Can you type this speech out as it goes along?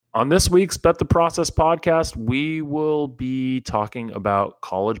On this week's Bet the Process podcast, we will be talking about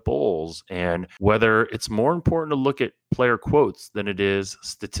college bowls and whether it's more important to look at player quotes than it is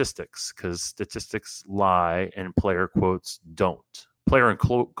statistics, because statistics lie and player quotes don't. Player and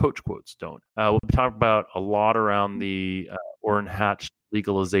coach quotes don't. We'll be talking about a lot around the Orrin Hatch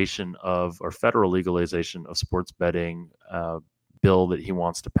legalization of, or federal legalization of sports betting bill that he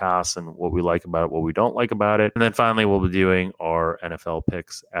wants to pass and what we like about it, what we don't like about it. And then finally, we'll be doing our NFL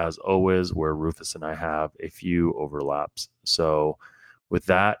picks as always, where Rufus and I have a few overlaps. So with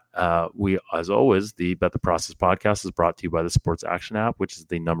that, we, as always, the Bet the Process podcast is brought to you by the Sports Action app, which is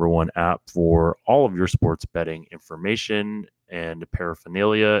the #1 app for all of your sports betting information and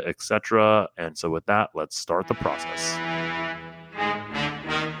paraphernalia, etc. And so with that, let's start the process.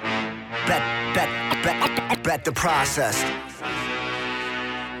 Bet the process.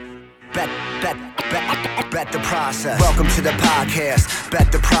 Bet the process. Welcome to the podcast, Bet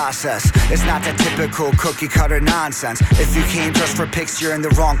the Process. It's not that typical cookie cutter nonsense. If you came just for picks, you're in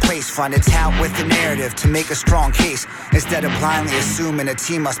the wrong place. Find a tout with the narrative to make a strong case. Instead of blindly assuming a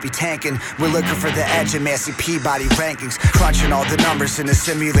team must be tanking, we're looking for the edge in Massey Peabody rankings. Crunching all the numbers in a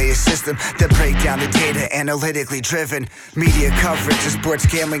simulated system that break down the data analytically driven. Media coverage of sports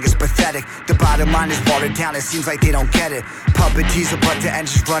gambling is pathetic. The bottom line is watered down, it seems like they don't get it. Puppet diesel, but the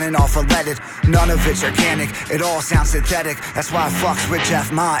engine's running off unleaded. None of it's organic, it all sounds synthetic. That's why I fucks with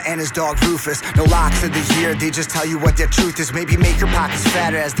Jeff Ma and his dog Rufus. No locks of the year, they just tell you what their truth is. Maybe make your pockets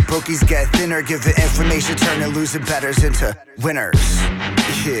fatter as the bookies get thinner. Give the information, turn the losing betters into winners.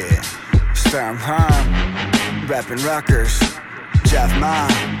 Yeah, Storm Hahn, reppin' Rutgers, Jeff Ma,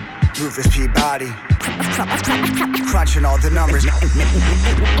 Rufus Peabody. Crunching all the numbers,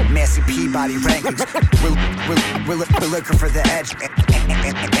 Massey Peabody rankings. We're looking for the edge,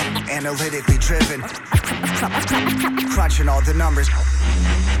 analytically driven. Crunching all the numbers.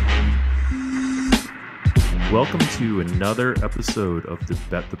 Welcome to another episode of the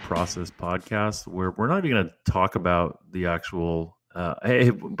Bet the Process podcast, where we're not even going to talk about the actual.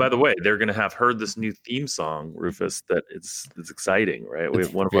 Hey, by the way, they're going to have heard this new theme song, Rufus. That it's exciting, right? We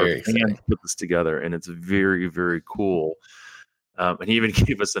have one of our fans put this together, and it's very, very cool. And he even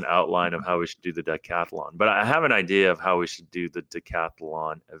gave us an outline of how we should do the decathlon. But I have an idea of how we should do the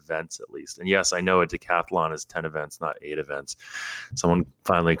decathlon events, at least. And yes, I know a decathlon is 10 events, not 8 events. Someone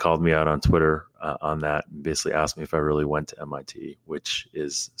finally called me out on Twitter on that and basically asked me if I really went to MIT, which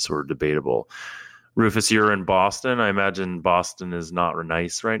is sort of debatable. Rufus, you're in Boston. I imagine Boston is not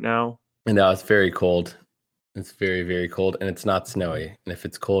nice right now. No, it's very cold. It's very, very cold, and it's not snowy. And if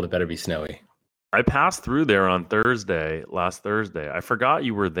it's cold, it better be snowy. I passed through there on last Thursday. I forgot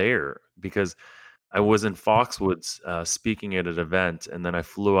you were there because I was in Foxwoods speaking at an event, and then I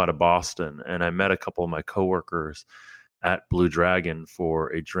flew out of Boston, and I met a couple of my coworkers at Blue Dragon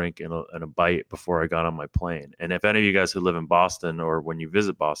for a drink and a bite before I got on my plane. And if any of you guys who live in Boston, or when you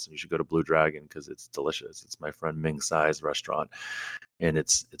visit Boston, you should go to Blue Dragon because it's delicious. It's my friend Ming Tsai's restaurant, and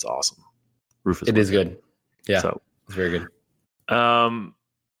it's awesome. Rufus, it is good. Yeah, so it's very good.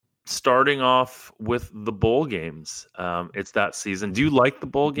 Starting off with the bowl games, it's that season. Do you like the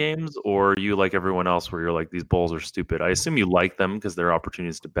bowl games, or are you like everyone else where you're like, these bowls are stupid? I assume you like them because they're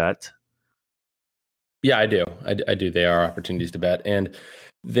opportunities to bet. Yeah, I do. I do. They are opportunities to bet, and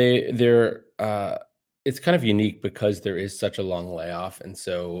they're. It's kind of unique because there is such a long layoff, and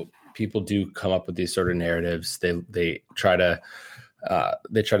so people do come up with these sort of narratives. They try to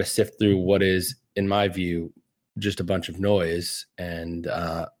sift through what is, in my view, just a bunch of noise, and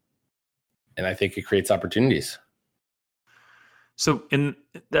I think it creates opportunities. So, and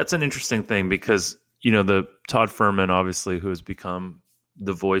that's an interesting thing because the Todd Fuhrman, obviously, who has become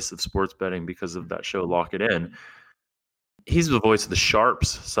the voice of sports betting because of that show Lock It In, he's the voice of the sharps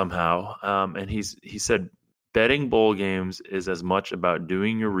somehow, and he said betting bowl games is as much about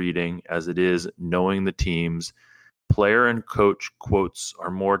doing your reading as it is knowing the teams. Player and coach quotes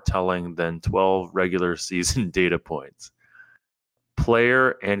are more telling than 12 regular season data points.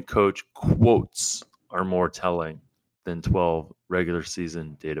 Player and coach quotes are more telling than 12 regular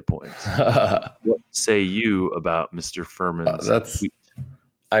season data points. What say you about Mr. Fuhrman's tweet?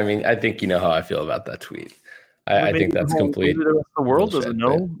 I mean, I think you know how I feel about that tweet. I think that's complete. Maybe the rest of the world doesn't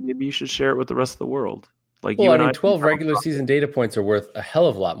know. Maybe you should share it with the rest of the world. Like, well, I mean, 12 regular season data points are worth a hell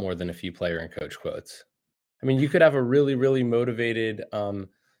of a lot more than a few player and coach quotes. I mean, you could have a really, really motivated,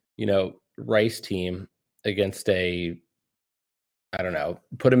 Rice team against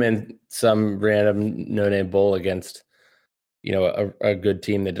put them in some random no-name bowl against, a good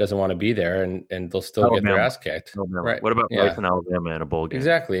team that doesn't want to be there, and they'll still get their ass kicked. Right. What about Rice and Alabama in a bowl game?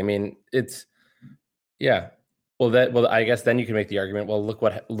 Exactly. I mean, Well, I guess then you can make the argument. Well,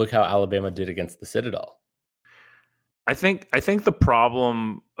 look how Alabama did against the Citadel. I think the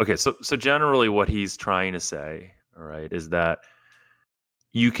problem. Okay, so generally, what he's trying to say, all right, is that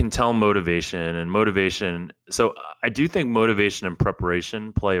you can tell motivation. So I do think motivation and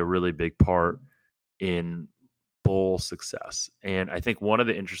preparation play a really big part in bowl success. And I think one of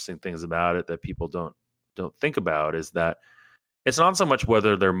the interesting things about it that people don't think about is that it's not so much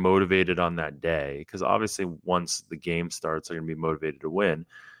whether they're motivated on that day, because obviously once the game starts, they're going to be motivated to win.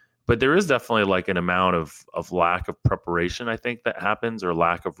 But there is definitely like an amount of lack of preparation, I think, that happens, or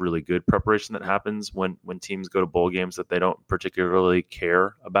lack of really good preparation that happens when teams go to bowl games that they don't particularly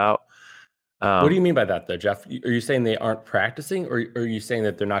care about. What do you mean by that, though, Jeff? Are you saying they aren't practicing, or are you saying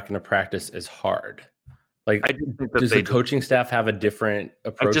that they're not going to practice as hard? Like, I just think that does the coaching staff have a different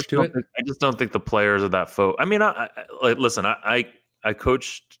approach to it? I just don't think the players are that I mean, listen, I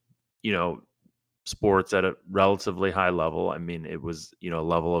coached, sports at a relatively high level. I mean, it was, a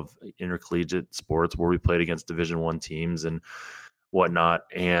level of intercollegiate sports where we played against Division I teams and whatnot.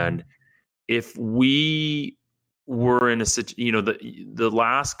 And if we were in a situation, the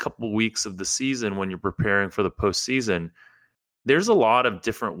last couple of weeks of the season, when you're preparing for the postseason, there's a lot of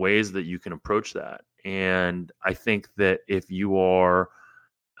different ways that you can approach that. And I think that if you are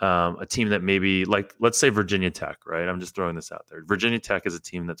a team that maybe, like, let's say Virginia Tech, right? I'm just throwing this out there. Virginia Tech is a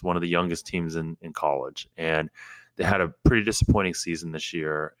team that's one of the youngest teams in college, and they had a pretty disappointing season this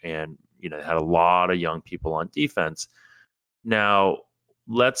year. And, they had a lot of young people on defense. Now,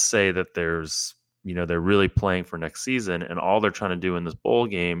 let's say that there's, they're really playing for next season, and all they're trying to do in this bowl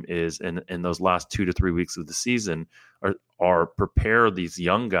game is in those last 2 to 3 weeks of the season are prepare these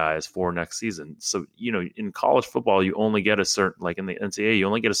young guys for next season. So, in college football, you only get a certain, like in the NCAA, you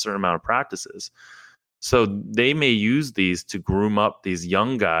only get a certain amount of practices. So they may use these to groom up these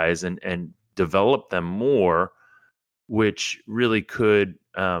young guys and develop them more, which really could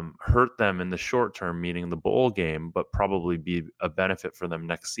hurt them in the short term, meaning the bowl game, but probably be a benefit for them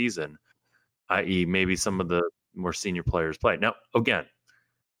next season, i.e. maybe some of the more senior players play. Now, again,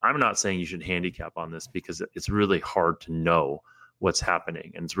 I'm not saying you should handicap on this, because it's really hard to know what's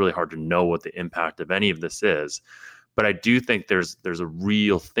happening, and it's really hard to know what the impact of any of this is. But I do think there's a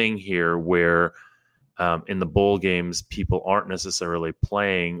real thing here where in the bowl games, people aren't necessarily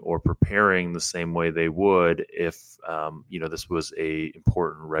playing or preparing the same way they would if this was a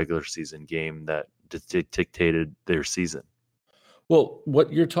important regular season game that dictated their season. Well,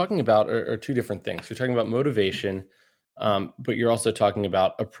 what you're talking about are two different things. You're talking about motivation, but you're also talking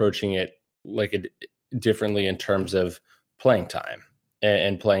about approaching it differently in terms of playing time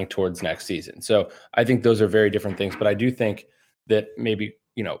and playing towards next season. So I think those are very different things. But I do think that maybe,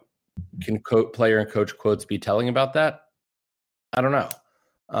 can player and coach quotes be telling about that? I don't know.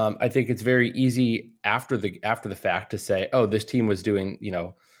 I think it's very easy after the fact to say, oh, this team was doing,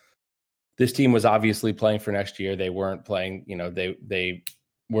 this team was obviously playing for next year. They weren't playing, they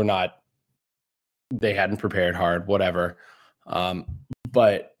were not, they hadn't prepared hard, whatever.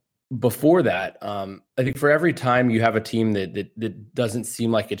 But before that, I think for every time you have a team that doesn't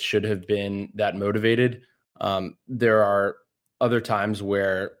seem like it should have been that motivated, there are other times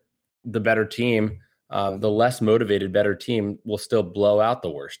where the better team, the less motivated better team, will still blow out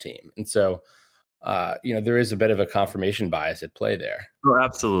the worst team. And so, there is a bit of a confirmation bias at play there. Oh,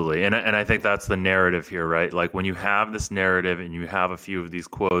 absolutely. And I think that's the narrative here, right? Like, when you have this narrative and you have a few of these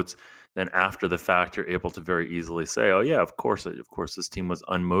quotes, then after the fact, you're able to very easily say, oh yeah, of course, this team was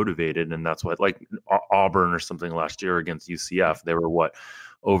unmotivated. And that's what, like Auburn or something last year against UCF, they were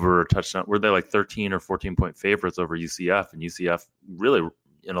over a touchdown. Were they like 13 or 14 point favorites over UCF? And UCF really,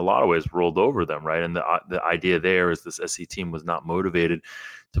 in a lot of ways, rolled over them, right? And the idea there is this SC team was not motivated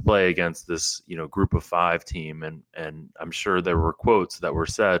to play against this, group of 5 team. And I'm sure there were quotes that were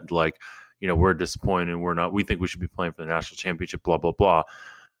said like, we're disappointed. We think we should be playing for the national championship, blah, blah, blah.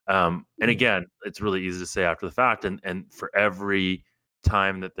 And again, it's really easy to say after the fact. And for every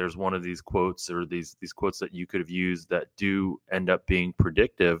time that there's one of these quotes or these quotes that you could have used that do end up being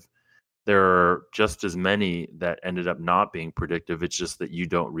predictive, there are just as many that ended up not being predictive. It's just that you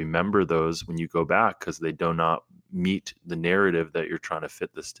don't remember those when you go back because they do not meet the narrative that you're trying to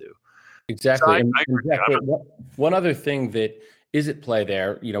fit this to. Exactly. So one other thing that is at play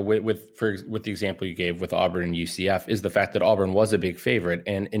there, with the example you gave with Auburn and UCF, is the fact that Auburn was a big favorite.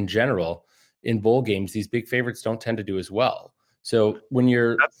 And in general, in bowl games, these big favorites don't tend to do as well. So when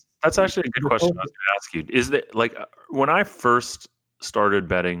you're... That's actually a good question I was going to ask you. Is that, like, when I first started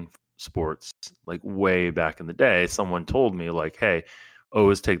betting sports, like way back in the day, someone told me like, hey,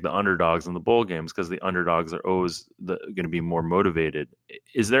 always take the underdogs in the bowl games because the underdogs are always going to be more motivated.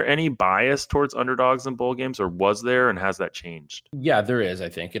 Is there any bias towards underdogs in bowl games, or was there, and has that changed? Yeah, there is, I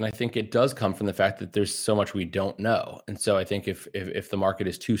think. And I think it does come from the fact that there's so much we don't know. And so I think if the market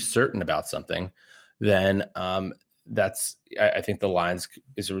is too certain about something, then I think the lines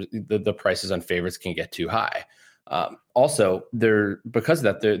the prices on favorites can get too high. Also, because of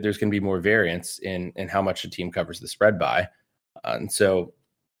that, there's going to be more variance in how much a team covers the spread by. And so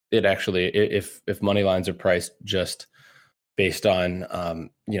it actually, if money lines are priced just based on,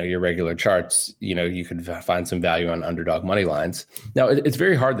 your regular charts, you could find some value on underdog money lines. Now it's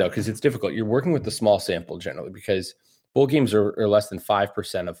very hard though, because it's difficult. You're working with the small sample generally because bowl games are less than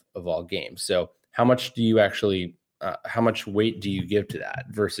 5% of all games. So how much do you actually, how much weight do you give to that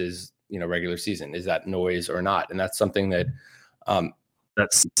versus, regular season? Is that noise or not? And that's something that,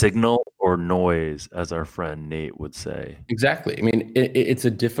 that's signal or noise, as our friend Nate would say. Exactly. I mean, it's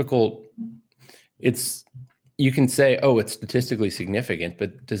a difficult, you can say, oh, it's statistically significant,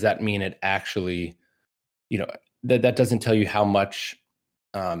 but does that mean it actually, that doesn't tell you how much.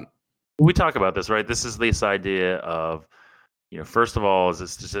 We talk about this, right? This is this idea of, first of all, is it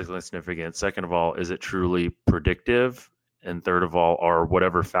statistically significant? Second of all, is it truly predictive? And third of all, are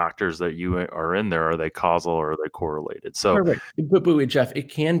whatever factors that you are in there, are they causal or are they correlated? So, right. But wait, Jeff, it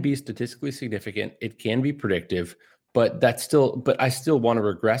can be statistically significant. It can be predictive, but I still want to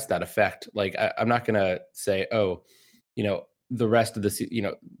regress that effect. Like I'm not going to say, oh, the rest of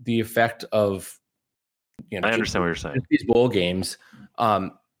the, the effect of, I understand what you're saying. These bowl games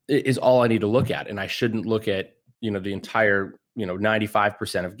is all I need to look at. And I shouldn't look at, the entire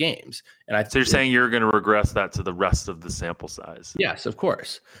 95% of games. And so you're saying you're going to regress that to the rest of the sample size? Yes, of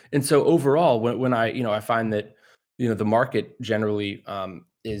course. And so overall, when I find that, the market generally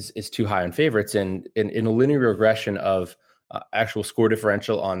is too high on favorites, and in a linear regression of actual score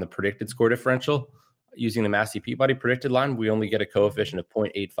differential on the predicted score differential using the Massey Peabody predicted line, we only get a coefficient of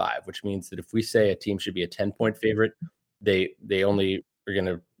 0.85, which means that if we say a team should be a 10-point favorite, they only are going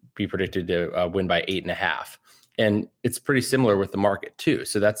to be predicted to win by 8.5. And it's pretty similar with the market too.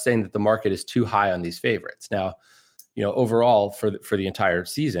 So that's saying that the market is too high on these favorites. Now, overall for the entire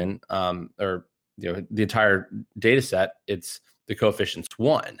season, or the entire data set, it's the coefficient's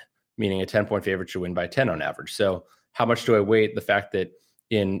 1, meaning a 10-point favorite should win by 10 on average. So how much do I weight the fact that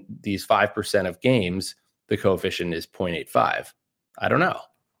in these 5% of games, the coefficient is 0.85? I don't know.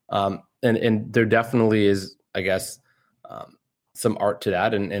 And there definitely is, I guess, some art to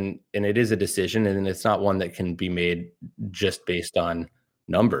that, and it is a decision, and it's not one that can be made just based on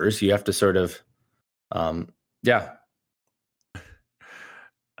numbers. You have to sort of, yeah.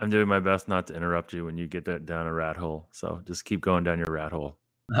 I'm doing my best not to interrupt you when you get that down a rat hole. So just keep going down your rat hole.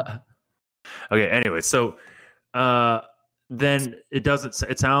 Okay. Anyway, so then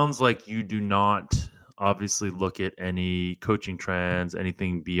it sounds like you do not obviously look at any coaching trends,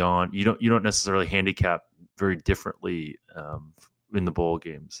 anything beyond. You don't necessarily handicap very differently in the bowl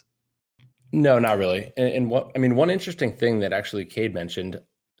games. No, not really. And one interesting thing that actually Cade mentioned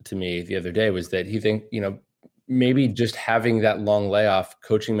to me the other day was that he think, maybe just having that long layoff,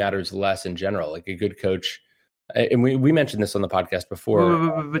 coaching matters less in general. Like a good coach, and we mentioned this on the podcast before.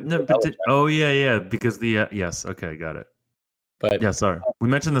 Because yes, okay, got it. But yeah, sorry, we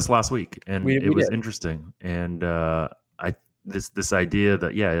mentioned this last week, and it was interesting. And this idea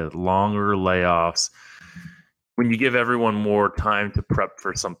that longer layoffs. When you give everyone more time to prep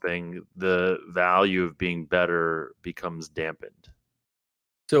for something, the value of being better becomes dampened.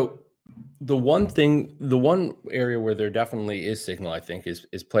 So the one area where there definitely is signal, I think,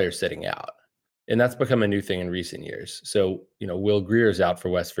 is players sitting out. And that's become a new thing in recent years. So, Will Greer's out for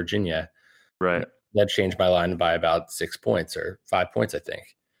West Virginia. Right. That changed my line by about 6 points or 5 points, I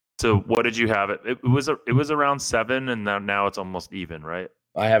think. So what did you have it? It was around 7, and now it's almost even, right?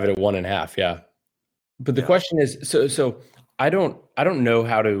 I have it at 1.5. Yeah. But the question is, so I don't know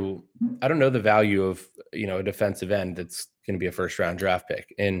the value of, a defensive end that's going to be a first round draft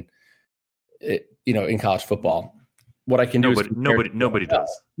pick in college football. What I can do is nobody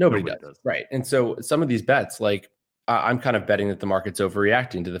does. Nobody does. Right. And so some of these bets, like I'm kind of betting that the market's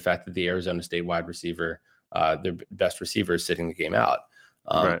overreacting to the fact that the Arizona State wide receiver, their best receiver, is sitting the game out.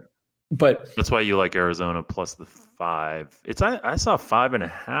 Right. But that's why you like Arizona plus the 5. I saw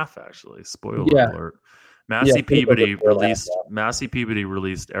 5.5 actually. Spoiler alert. Massey Peabody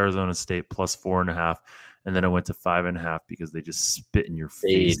released Arizona State plus 4.5, and then it went to 5.5 because they just spit in your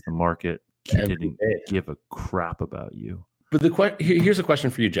face. The market didn't give a crap about you. But here's a question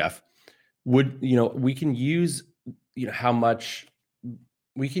for you, Jeff. Would we can use how much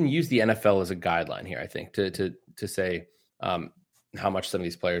we can use the NFL as a guideline here? I think to say how much some of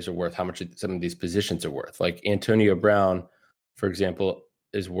these players are worth, how much some of these positions are worth. Like Antonio Brown, for example,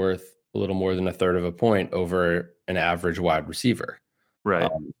 is worth a little more than a third of a point over an average wide receiver. Right.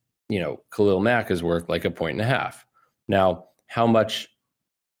 Khalil Mack is worth like 1.5 points. Now, how much?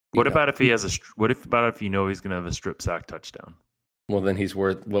 What about if he has what about if he's going to have a strip sack touchdown? Well, then he's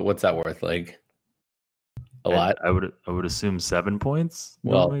worth what's that worth? Like a lot. I would assume 7 points.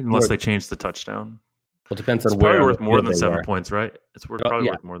 Well, unless they change the touchdown. Well, it depends on it's where. Probably worth more than 7 points, right? It's probably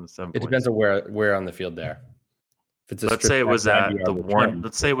worth more than 7 points. It depends on where on the field there. If it's let's say it was at the one.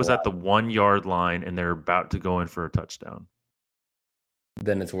 Let's say it was at the 1 yard line, and they're about to go in for a touchdown.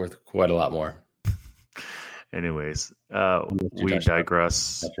 Then it's worth quite a lot more. Anyways, we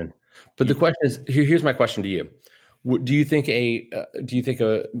digress. But the question is, here's my question to you: Do you think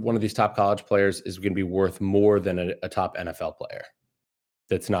one of these top college players is going to be worth more than a top NFL player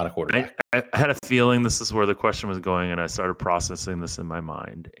that's not a quarterback? I had a feeling this is where the question was going, and I started processing this in my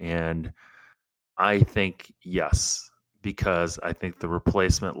mind. And I think yes, because I think the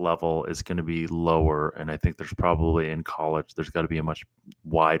replacement level is going to be lower, and I think there's probably in college there's got to be a much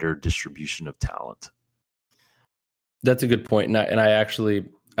wider distribution of talent. That's a good point. And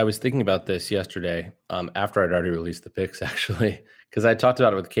I was thinking about this yesterday after I'd already released the picks, actually, because I talked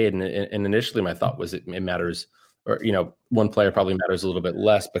about it with Cade, and initially my thought was it matters, or one player probably matters a little bit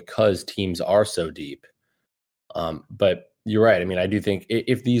less because teams are so deep. But you're right. I mean, I do think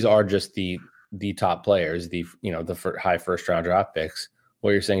if these are just the top players, the high first round draft picks,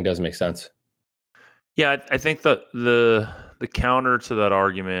 what you're saying does make sense. Yeah, I think that the counter to that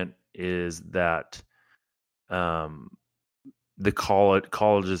argument is that the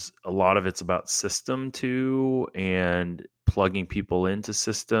colleges, a lot of it's about system too, and plugging people into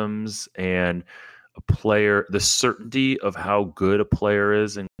systems, and the certainty of how good a player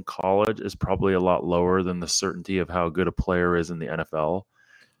is in college is probably a lot lower than the certainty of how good a player is in the NFL.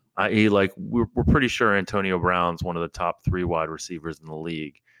 I.e., like we're pretty sure Antonio Brown's one of the top 3 wide receivers in the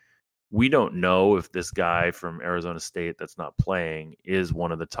league. We don't know if this guy from Arizona State that's not playing is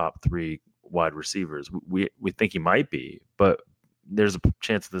one of the top 3 wide receivers. We think he might be, but there's a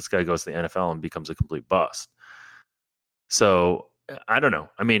chance that this guy goes to the NFL and becomes a complete bust. So I don't know.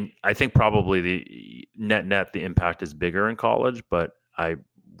 I mean, I think probably the net the impact is bigger in college, but I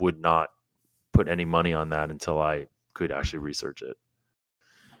would not put any money on that until I could actually research it.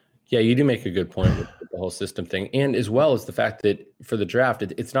 Yeah, you do make a good point with the whole system thing. And as well as the fact that for the draft,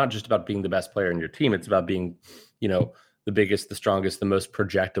 it's not just about being the best player in your team. It's about being, the biggest, the strongest, the most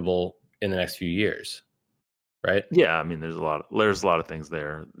projectable in the next few years. Right? Yeah, I mean, there's a lot of things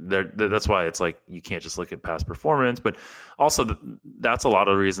there. That's why it's like you can't just look at past performance, but also that's a lot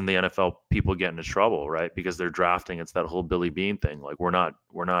of the reason the NFL people get into trouble, right? Because they're drafting. It's that whole Billy Bean thing. Like we're not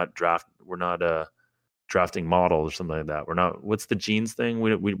drafting models or something like that. We're not. What's the jeans thing?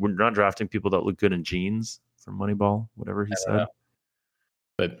 We're not drafting people that look good in jeans from Moneyball, whatever he said.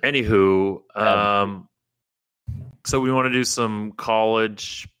 But anywho, so we want to do some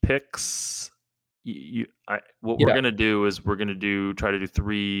college picks. We're going to do is try to do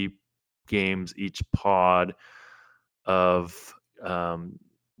 3 games each pod of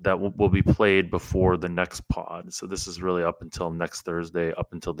that will be played before the next pod. So this is really up until next Thursday,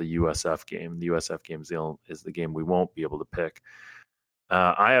 up until the USF game. The USF game is the game we won't be able to pick.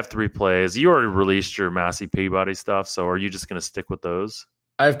 I have 3 plays. You already released your Massey Peabody stuff, so are you just going to stick with those?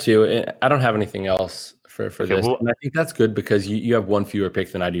 I have 2. I don't have anything else for this. Well, and I think that's good because you have 1 fewer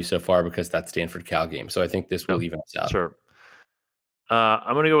pick than I do so far because that's Stanford Cal game. So I think this will even us out. Sure.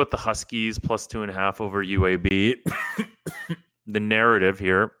 I'm going to go with the Huskies plus 2.5 over UAB. The narrative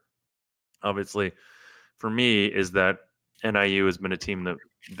here, obviously, for me, is that NIU has been a team that's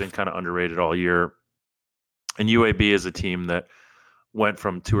been kind of underrated all year. And UAB is a team that went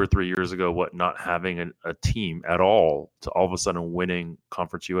from 2 or 3 years ago, not having a team at all to all of a sudden winning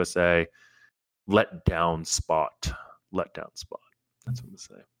Conference USA. Letdown spot. That's what I'm going to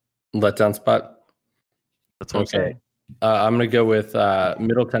say. Letdown spot? That's what I'm saying. I'm going to go with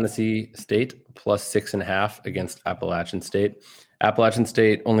Middle Tennessee State plus 6.5 against Appalachian State. Appalachian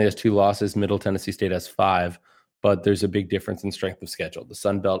State only has 2 losses. Middle Tennessee State has 5, but there's a big difference in strength of schedule. The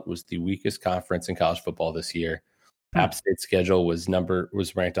Sun Belt was the weakest conference in college football this year. App State's schedule was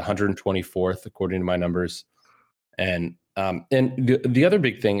ranked 124th according to my numbers. And the other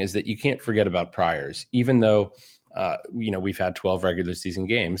big thing is that you can't forget about priors, even though we've had 12 regular season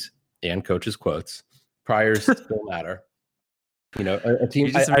games and coaches' quotes. Priors still matter. A team.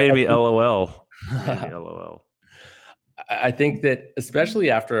 You just made me LOL. LOL. I think that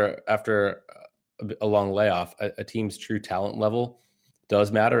especially after a long layoff, a team's true talent level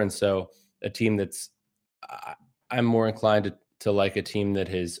does matter, and so a team that's I'm more inclined to like a team that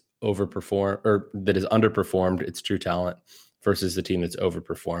has overperformed or that has underperformed its true talent versus the team that's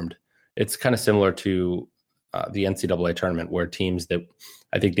overperformed. It's kind of similar to the NCAA tournament, where teams that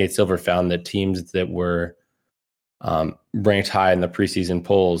I think Nate Silver found that teams that were ranked high in the preseason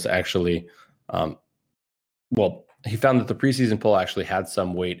polls actually, he found that the preseason poll actually had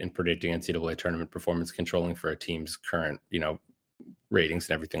some weight in predicting NCAA tournament performance, controlling for a team's current, ratings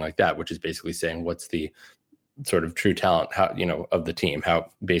and everything like that, which is basically saying what's the sort of true talent, how, of the team, how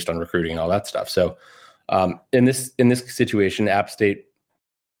based on recruiting and all that stuff. So in this situation, App State,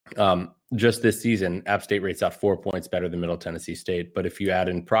 just this season, App State rates out 4 points better than Middle Tennessee State. But if you add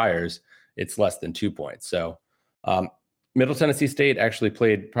in priors, it's less than 2 points. So Middle Tennessee State actually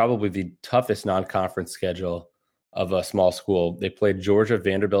played probably the toughest non-conference schedule of a small school. They played Georgia,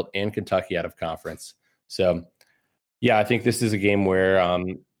 Vanderbilt, and Kentucky out of conference. So, yeah, I think this is a game where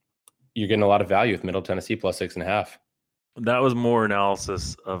you're getting a lot of value with Middle Tennessee plus 6.5. That was more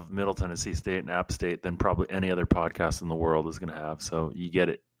analysis of Middle Tennessee State and App State than probably any other podcast in the world is going to have. So you get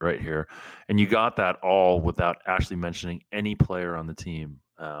it right here. And you got that all without actually mentioning any player on the team.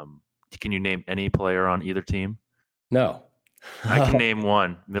 Can you name any player on either team? No. I can name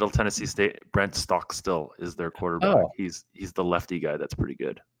one. Middle Tennessee State, Brent Stockstill is their quarterback. Oh. He's the lefty guy that's pretty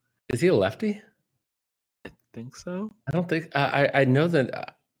good. Is he a lefty? I think so. I don't think I know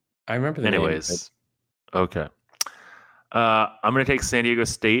that. I remember the Anyways, name, okay. I'm going to take San Diego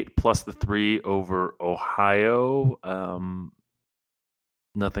State plus the 3 over Ohio.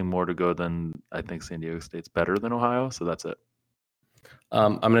 Nothing more to go than I think San Diego State's better than Ohio, so that's it.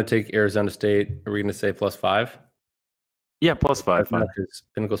 I'm going to take Arizona State. Are we going to say plus 5? Yeah, plus 5.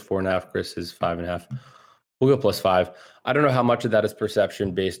 Pinnacle's 4.5. Chris is 5.5. We'll go plus 5. I don't know how much of that is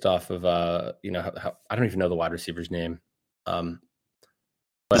perception based off of how, I don't even know the wide receiver's name. But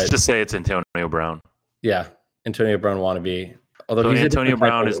let's just say it's Antonio Brown. Yeah, Antonio Brown wannabe. Although Antonio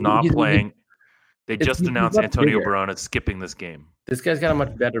Brown is not playing. They just announced Antonio Brown is skipping this game. This guy's got a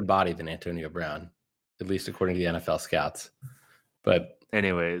much better body than Antonio Brown, at least according to the NFL scouts. But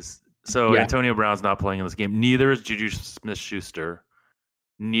anyways, so yeah. Antonio Brown's not playing in this game. Neither is Juju Smith-Schuster.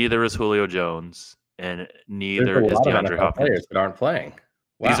 Neither is Julio Jones. And neither is DeAndre Hopkins. Players that aren't playing.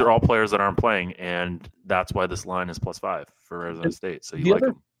 Wow. These are all players that aren't playing, and that's why this line is plus 5 for Arizona State. So you like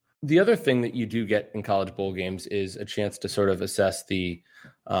them. The other thing that you do get in college bowl games is a chance to sort of assess the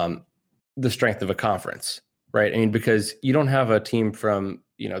strength of a conference, right? I mean, because you don't have a team from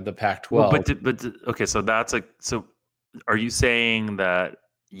the Pac-12. Well, but okay, so are you saying that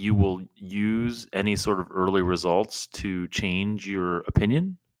you will use any sort of early results to change your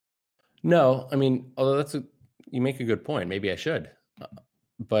opinion? No, I mean, although you make a good point. Maybe I should,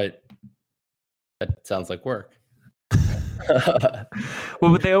 but that sounds like work. Well,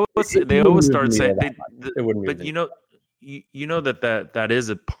 but they always start saying but you know that is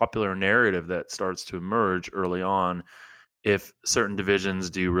a popular narrative that starts to emerge early on. If certain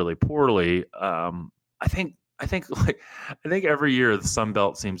divisions do really poorly, I think every year the Sun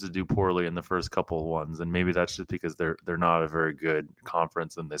Belt seems to do poorly in the first couple of ones, and maybe that's just because they're not a very good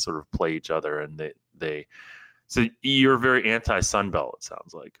conference and they sort of play each other, and they. So you're very anti-Sun Belt, it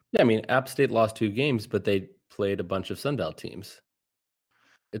sounds like. Yeah, I mean, App State lost 2 games, but they played a bunch of Sun Belt teams.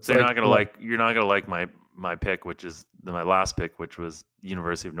 So you're not gonna like my pick, which is my last pick, which was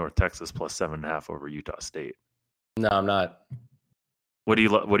University of North Texas plus 7.5 over Utah State. No, I'm not. What do you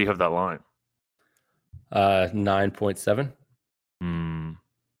have that line? 9.7.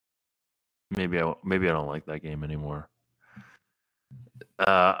 Maybe I don't like that game anymore.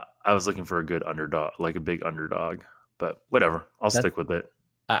 I was looking for a good underdog, like a big underdog, but whatever. I'll stick with it.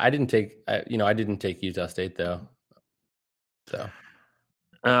 I didn't take Utah State though. So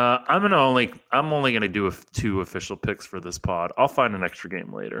I'm only gonna do 2 official picks for this pod. I'll find an extra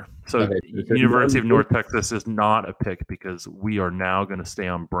game later. So okay. University of North Texas is not a pick because we are now going to stay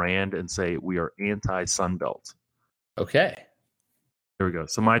on brand and say we are anti-Sun Belt. Okay. There we go.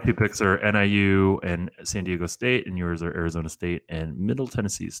 So my 2 picks are NIU and San Diego State, and yours are Arizona State and Middle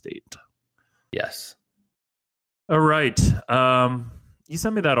Tennessee State. Yes. All right. You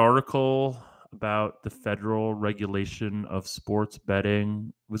sent me that article about the federal regulation of sports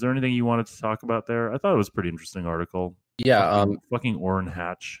betting. Was there anything you wanted to talk about there? I thought it was a pretty interesting article. Yeah. Fucking Orrin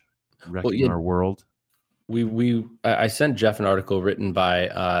Hatch wrecking our world. I sent Jeff an article written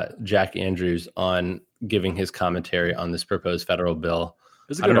by Jack Andrews on giving his commentary on this proposed federal bill. It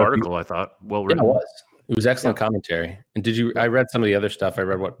was a good article, I thought. Well written. Yeah, it was excellent commentary. And I read some of the other stuff. I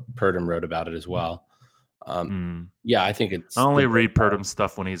read what Purdom wrote about it as well. Yeah, I think it's. I only read Purdom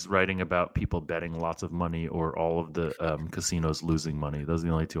stuff when he's writing about people betting lots of money or all of the casinos losing money. Those are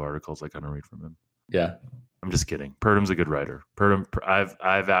the only 2 articles I kind of read from him. Yeah. I'm just kidding. Purdum's a good writer.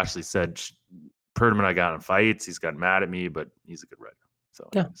 I've actually said Purdum and I got in fights. He's gotten mad at me, but he's a good writer. So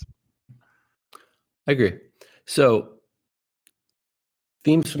yeah, I agree. So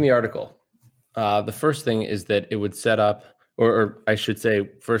themes from the article. The first thing is that it would set up, or I should say,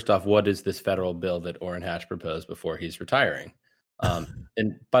 first off, what is this federal bill that Orrin Hatch proposed before he's retiring?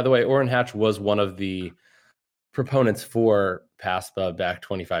 And by the way, Orrin Hatch was one of the proponents for PASPA back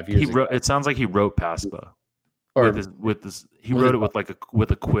 25 years ago. It sounds like he wrote PASPA. Or he wrote it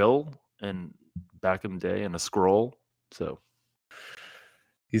with a quill and back in the day and a scroll. So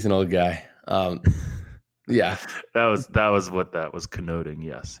he's an old guy. Yeah, that was what that was connoting.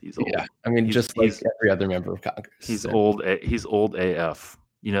 Yes, he's old. Yeah, I mean, just like every other member of Congress. He's old. He's old AF.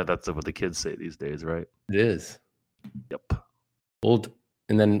 You know, that's what the kids say these days, right? It is. Yep. Old.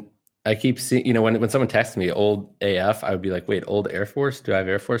 And then I keep seeing, you know, when someone texts me old AF, I would be like, wait, old Air Force? Do I have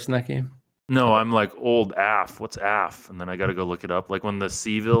Air Force in that game? No, I'm like old AF. What's AF? And then I got to go look it up. Like when the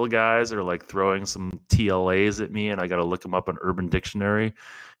Seville guys are like throwing some TLAs at me and I got to look them up on Urban Dictionary.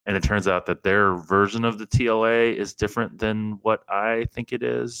 And it turns out that their version of the TLA is different than what I think it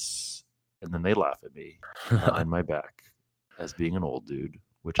is. And then they laugh at me behind my back as being an old dude,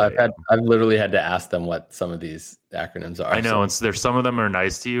 which I've literally had to ask them what some of these acronyms are. I know. And so there's some of them are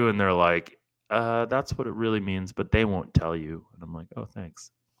nice to you and they're like, that's what it really means, but they won't tell you. And I'm like, oh,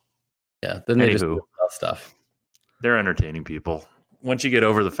 thanks. Yeah. Then they just do stuff. They're entertaining people. Once you get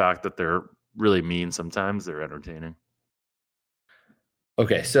over the fact that they're really mean, sometimes they're entertaining.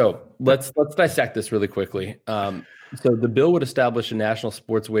 Okay, so let's dissect this really quickly. So the bill would establish a national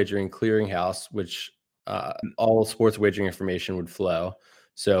sports wagering clearinghouse, which all sports wagering information would flow.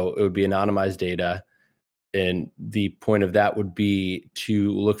 So it would be anonymized data, and the point of that would be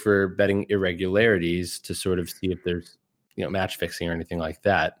to look for betting irregularities to sort of see if there's, you know, match fixing or anything like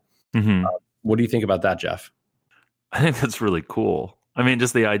that. Mm-hmm. What do you think about that, Jeff? I think that's really cool. I mean,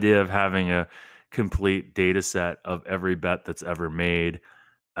 just the idea of having a complete data set of every bet that's ever made,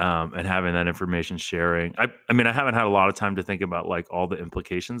 and having that information sharing. I mean, I haven't had a lot of time to think about like all the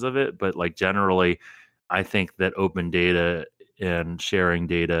implications of it, but like generally, I think that open data and sharing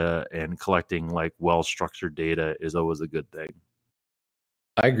data and collecting like well-structured data is always a good thing.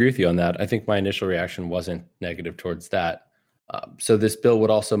 I agree with you on that. I think my initial reaction wasn't negative towards that. So this bill would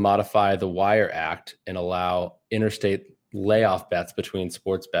also modify the Wire Act and allow interstate layoff bets between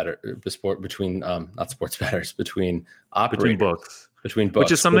between books,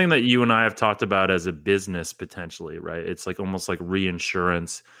 which is something that you and I have talked about as a business potentially, right? It's like almost like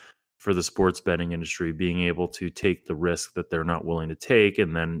reinsurance for the sports betting industry, being able to take the risk that they're not willing to take,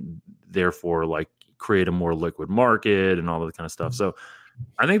 and then therefore like create a more liquid market and all that kind of stuff. So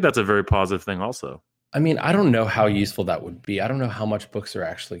I think that's a very positive thing also. I mean, I don't know how useful that would be. I don't know how much books are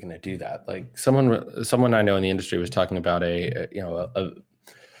actually going to do that. Like someone I know in the industry was talking about a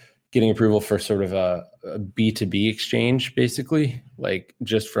getting approval for sort of a B2B exchange, basically, like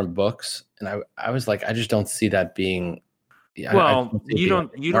just from books. And I was like, I just don't see that being. Yeah, well, you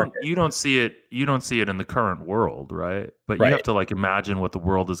don't see it in the current world, right? But you have to like imagine what the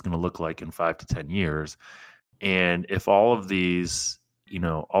world is going to look like in 5 to 10 years, and if all of these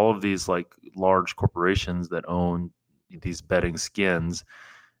like large corporations that own these betting skins,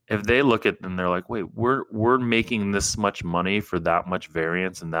 if they look at them, they're like, wait, we're making this much money for that much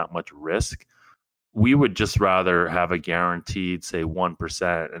variance and that much risk. We would just rather have a guaranteed, say,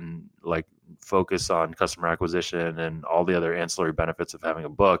 1% and like focus on customer acquisition and all the other ancillary benefits of having a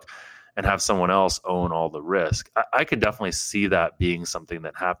book and have someone else own all the risk. I could definitely see that being something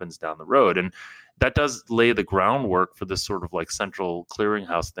that happens down the road. And that does lay the groundwork for this sort of like central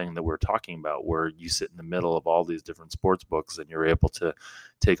clearinghouse thing that we're talking about, where you sit in the middle of all these different sports books and you're able to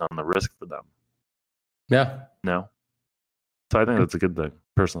take on the risk for them. Yeah. No. So I think that's a good thing,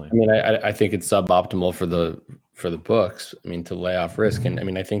 personally. I mean, I think it's suboptimal for the books. I mean, to lay off risk, and I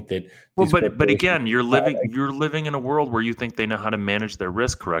mean, I think that. Well, but again, you're living in a world where you think they know how to manage their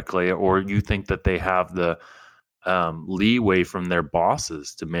risk correctly, or you think that they have the leeway from their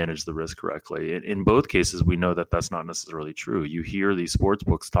bosses to manage the risk correctly. In both cases, we know that that's not necessarily true. You hear these sports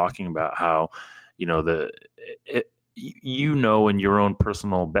books talking about how, in your own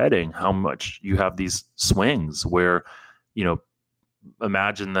personal betting, how much you have these swings where,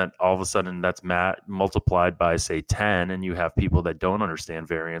 imagine that all of a sudden that's multiplied by say 10, and you have people that don't understand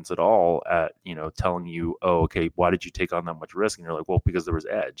variance at all at, telling you, oh, okay, why did you take on that much risk? And you're like, well, because there was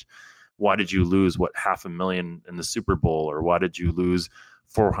edge. Why did you lose $500,000 in the Super Bowl, or why did you lose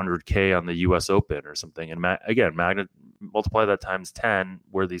 $400K on the U.S. Open or something? And again, multiply that times 10,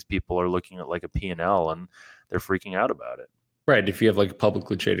 where these people are looking at like a P&L and they're freaking out about it. Right. If you have like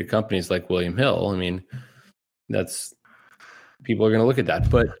publicly traded companies like William Hill, I mean, that's people are going to look at that.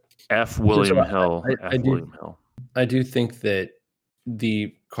 But William Hill. William Hill. I do think that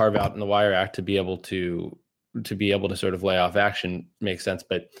the carve out in the Wire Act to be able to sort of lay off action makes sense.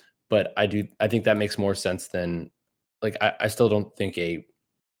 But I think that makes more sense than like I still don't think a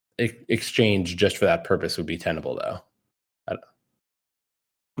exchange just for that purpose would be tenable though.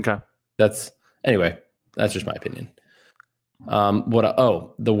 Okay. That's just my opinion.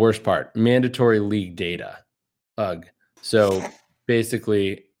 The worst part, mandatory league data. Ugh. So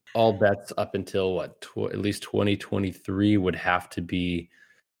basically all bets up until at least 2023 would have to be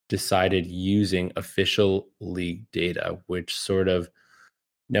decided using official league data, which sort of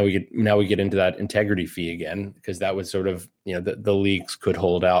now we get into that integrity fee again, because that was sort of, the leagues could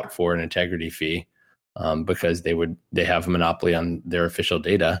hold out for an integrity fee because they have a monopoly on their official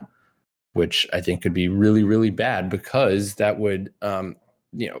data, which I think could be really, really bad, because that would, what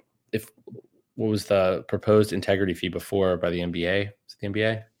was the proposed integrity fee before by the NBA? Is it the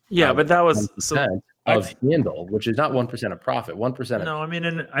NBA? Yeah, but that was of handle, which is not 1% of profit, 1%. No, I mean,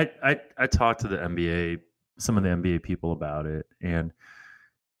 and I talked to the NBA, some of the NBA people about it, and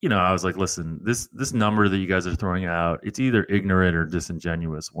I was like, listen, this number that you guys are throwing out, it's either ignorant or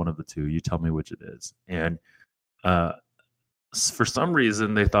disingenuous, one of the two. You tell me which it is. And for some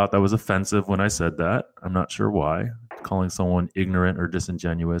reason, they thought that was offensive when I said that. I'm not sure why, calling someone ignorant or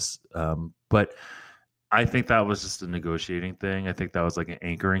disingenuous. But I think that was just a negotiating thing. I think that was like an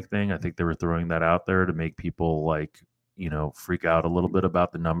anchoring thing. I think they were throwing that out there to make people freak out a little bit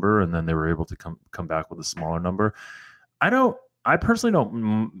about the number, and then they were able to come back with a smaller number. I personally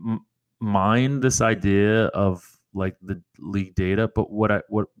don't mind this idea of like the league data, but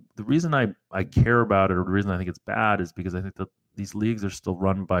the reason I care about it, or the reason I think it's bad, is because I think that these leagues are still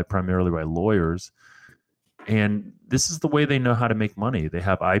run primarily by lawyers, and this is the way they know how to make money. They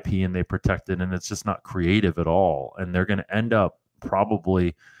have IP and they protect it, and it's just not creative at all, and they're going to end up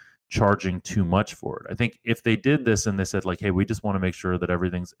probably charging too much for it. I think if they did this and they said like, hey, we just want to make sure that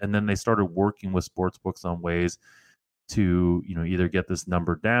everything's, and then they started working with sports books on ways to either get this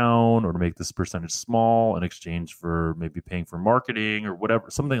number down or to make this percentage small in exchange for maybe paying for marketing or whatever,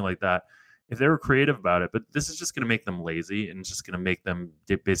 something like that. If they were creative about it, but this is just going to make them lazy, and it's just going to make them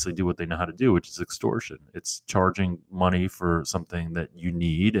basically do what they know how to do, which is extortion. It's charging money for something that you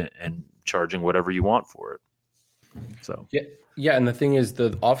need and charging whatever you want for it. So yeah, and the thing is,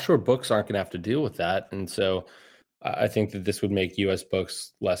 the offshore books aren't going to have to deal with that, and so I think that this would make U.S.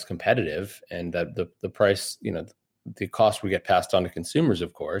 books less competitive, and that the price, the cost would get passed on to consumers,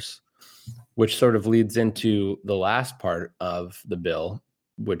 of course, which sort of leads into the last part of the bill,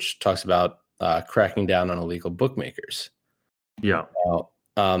 which talks about cracking down on illegal bookmakers. Yeah.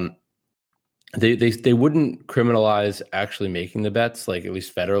 They wouldn't criminalize actually making the bets, like at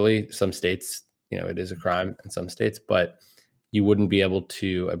least federally. Some states, it is a crime in some states, but you wouldn't be able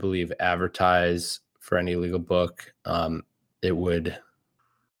to, I believe, advertise for any illegal book. It would,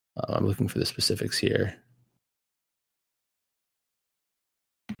 I'm looking for the specifics here.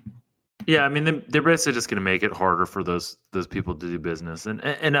 Yeah, I mean, they're basically just going to make it harder for those people to do business.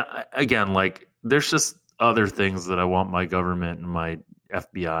 And again, like, there's just other things that I want my government and my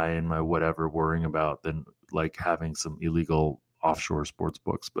FBI and my whatever worrying about than like having some illegal offshore sports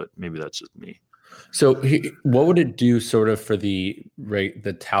books. But maybe that's just me. So what would it do sort of for the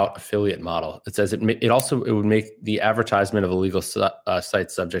tout affiliate model? It says it would make the advertisement of illegal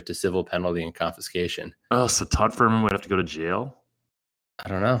sites subject to civil penalty and confiscation. Oh, so Todd Furman would have to go to jail? I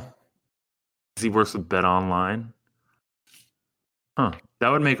don't know. He works with Bet Online. Huh. That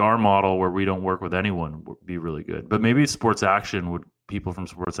would make our model where we don't work with anyone be really good. But maybe people from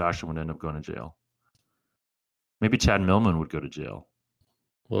Sports Action would end up going to jail. Maybe Chad Millman would go to jail.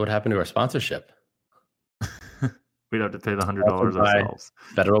 What would happen to our sponsorship? We'd have to pay the $100 ourselves.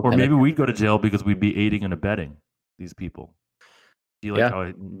 Or maybe we'd go to jail because we'd be aiding and abetting these people. Do you like how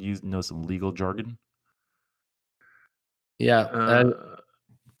I know some legal jargon? Yeah.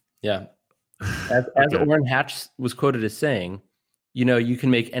 Yeah. As okay. Orrin Hatch was quoted as saying, you can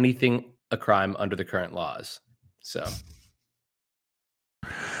make anything a crime under the current laws. So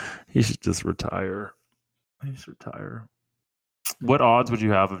he should just retire. What odds would you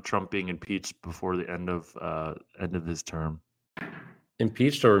have of Trump being impeached before the end of his term?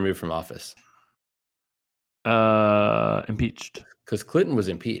 Impeached or removed from office? Impeached. Because Clinton was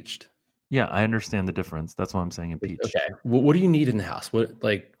impeached. Yeah, I understand the difference. That's why I'm saying impeached. Okay. What do you need in the House? What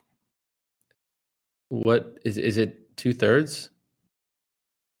is it? 2/3?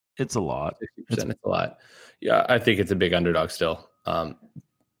 It's a lot. 60%. It's a lot. Yeah, I think it's a big underdog still. But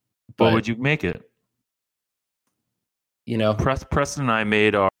would you make it? You know, Preston and I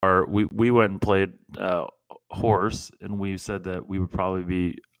made we went and played horse, and we said that we would probably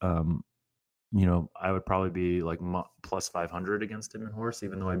be, I would probably be like plus 500 against him in horse,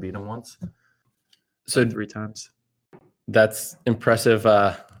 even though I beat him once. So 3 times. That's impressive.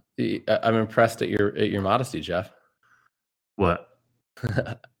 I'm impressed at your modesty, Jeff. What?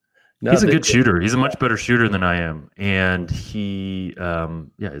 No, he's a good shooter. He's a much better shooter than I am, and he's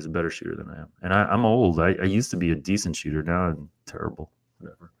a better shooter than I am. And I'm old. I used to be a decent shooter. Now I'm terrible.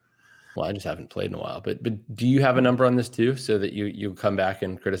 Whatever. Well, I just haven't played in a while. But do you have a number on this too, so that you come back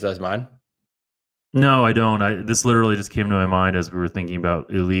and criticize mine? No, I don't. This literally just came to my mind as we were thinking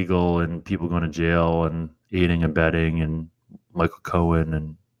about illegal and people going to jail and aiding and abetting and Michael Cohen,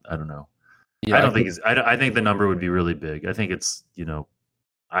 and I don't know. Yeah, I think the number would be really big. I think it's,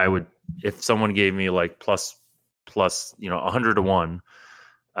 I would, if someone gave me like plus 100 to 1,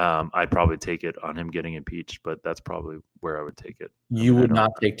 I'd probably take it on him getting impeached, but that's probably where I would take it. You would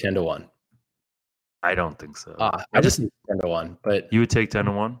not take 10 to 1. I don't think so. I just think 10 to 1, but you would take 10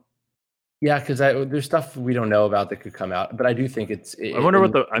 to 1? Yeah, because there's stuff we don't know about that could come out, but I do think I wonder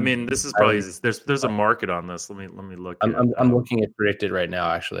what this is probably, there's a market on this. Let me look. I'm looking at predicted right now.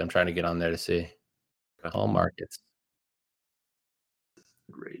 Actually, I'm trying to get on there to see all markets.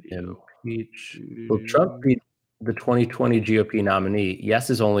 Radio. Well, Trump beat the 2020 GOP nominee. Yes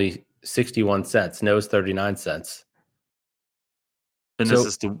is only 61 cents. No is 39 cents. And this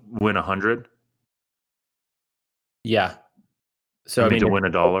is to win 100? Yeah. So to win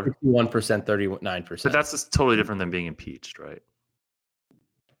 $1, 51%, 39%. But that's just totally different than being impeached, right?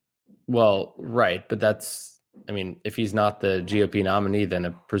 Well, right, but if he's not the GOP nominee,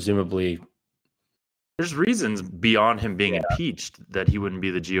 then presumably there's reasons beyond him being impeached that he wouldn't be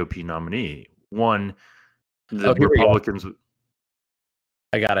the GOP nominee. One, the Republicans.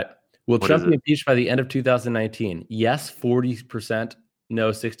 I got it. Will Trump be impeached by the end of 2019? Yes, 40%. No,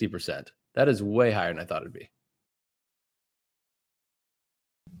 60%. That is way higher than I thought it'd be.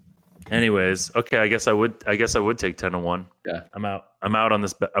 Anyways, okay, I guess I would take 10 to 1. Yeah. I'm out on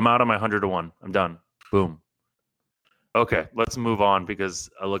this. I'm out on my 100 to 1. I'm done. Boom. Okay, let's move on because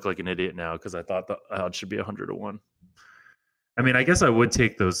I look like an idiot now because I thought the odds should be 100 to 1. I mean, I guess I would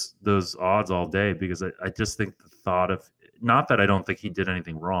take those odds all day because I just think the thought of, not that I don't think he did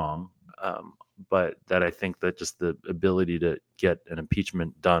anything wrong, but that I think that just the ability to get an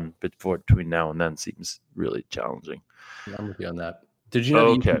impeachment done between now and then seems really challenging. Yeah, I'm with you on that. Did you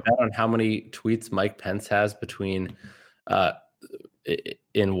know you can bet on how many tweets Mike Pence has between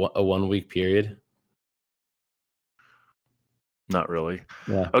in a 1 week period? Not really.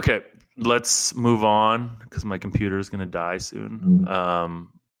 Yeah. Okay, let's move on because my computer is going to die soon.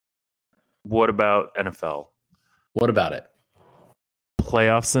 What about NFL? What about it?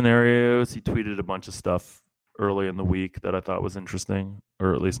 Playoff scenarios. He tweeted a bunch of stuff early in the week that I thought was interesting,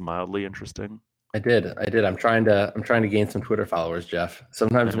 or at least mildly interesting. I did. I'm trying to gain some Twitter followers, Jeff.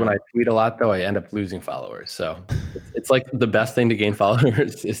 Sometimes when I tweet a lot, though, I end up losing followers. So it's like the best thing to gain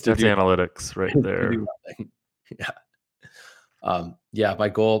followers is to do analytics right there. Yeah. My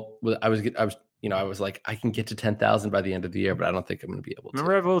goal was I was like, I can get to 10,000 by the end of the year, but I don't think I'm going to be able to.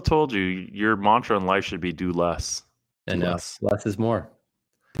 Remember, I've always told you your mantra in life should be do less. And less is more.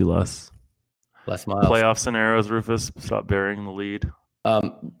 Do less. Less miles. Playoff scenarios, Rufus. Stop burying the lead.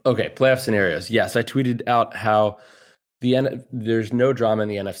 Okay, playoff scenarios. Yes, I tweeted out how there's no drama in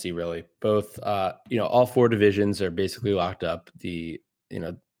the NFC really. Both, all 4 divisions are basically locked up. The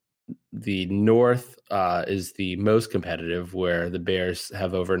North is the most competitive, where the Bears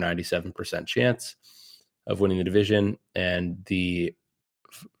have over 97% chance of winning the division, and the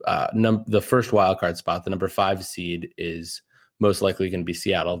first wild card spot, the number 5 seed, is most likely going to be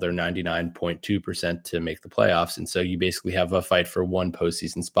Seattle. They're 99.2% to make the playoffs. And so you basically have a fight for one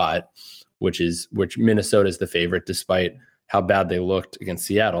postseason spot, which Minnesota is the favorite, despite how bad they looked against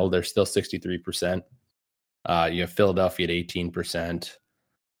Seattle. They're still 63%. You have Philadelphia at 18%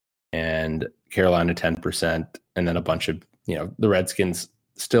 and Carolina 10%. And then a bunch of, the Redskins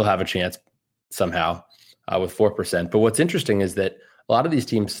still have a chance somehow with 4%. But what's interesting is that a lot of these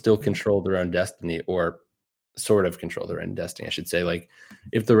teams still control their own destiny, or sort of control their own destiny, I should say. Like,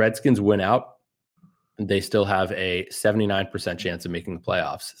 if the Redskins win out, they still have a 79% chance of making the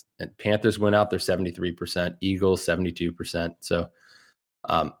playoffs. And Panthers win out, they're 73%. Eagles 72%. So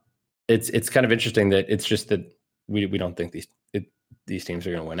it's kind of interesting that it's just that we don't think these teams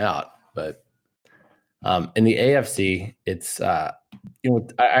are going to win out. But in the AFC, it's I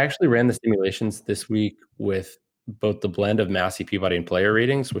actually ran the simulations this week with both the blend of Massey, Peabody, and player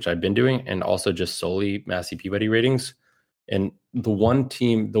ratings, which I've been doing, and also just solely Massey, Peabody ratings. And the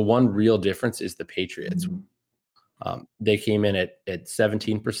one real difference is the Patriots. They came in at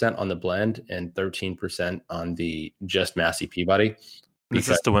 17% on the blend and 13% on the just Massey Peabody. Is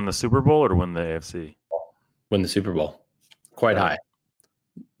this to win the Super Bowl or to win the AFC? Win the Super Bowl. Quite high.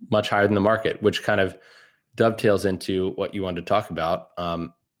 Much higher than the market, which kind of dovetails into what you wanted to talk about.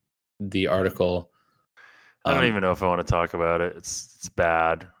 The article. I don't even know if I want to talk about it. It's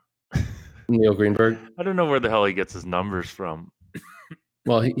bad. Neil Greenberg. I don't know where the hell he gets his numbers from.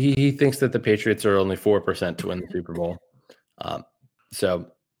 Well, he thinks that the Patriots are only 4% to win the Super Bowl.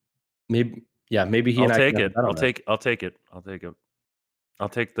 So maybe he I'll and I take it. I'll take it. I'll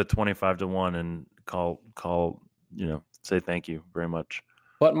take the 25-1 and call. Say thank you very much.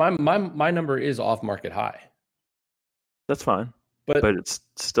 But my number is off market high. That's fine. But it's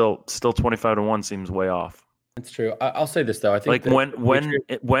still 25-1 seems way off. It's true. I'll say this though. I think when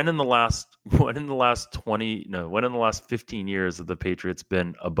in the last 15 years have the Patriots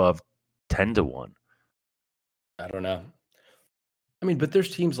been above 10-1? I don't know. I mean, but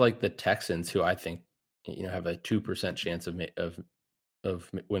there's teams like the Texans who I think have a 2% chance of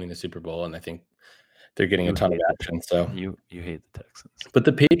winning the Super Bowl, and I think they're getting a ton of action. So you hate the Texans, but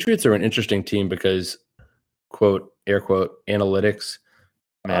the Patriots are an interesting team because quote air quote analytics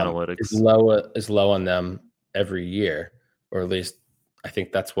is low on them every year, or at least I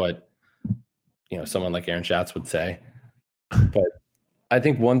think that's what someone like Aaron Schatz would say. But I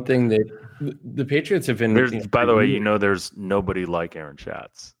think one thing that the Patriots have been by the way, there's nobody like Aaron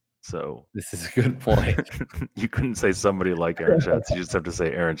Schatz. So this is a good point. You couldn't say somebody like Aaron Schatz. You just have to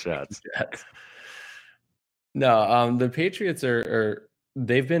say Aaron Schatz. No, the Patriots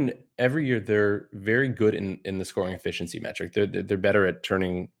they've been every year. They're very good in the scoring efficiency metric. They're better at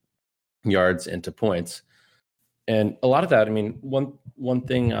turning yards into points. And a lot of that, I mean, one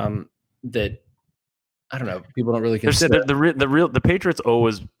thing that I don't know, people don't really consider. The Patriots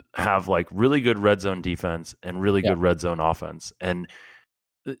always have like really good red zone defense and really good red zone offense. And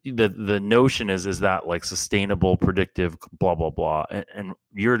the notion is that like sustainable, predictive, blah blah blah. And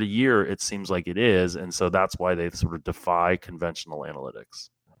year to year, it seems like it is, and so that's why they sort of defy conventional analytics.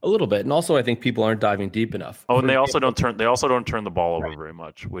 A little bit, and also I think people aren't diving deep enough. Oh, and they also don't turn the ball over very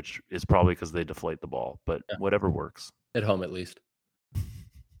much, which is probably because they deflate the ball. But whatever works at home, at least.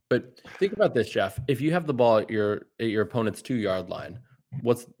 But think about this, Jeff. If you have the ball at your opponent's 2-yard line,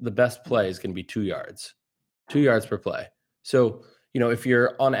 what's the best play is going to be 2 yards, 2 yards per play. So if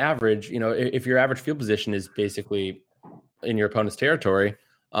you're on average, if your average field position is basically in your opponent's territory,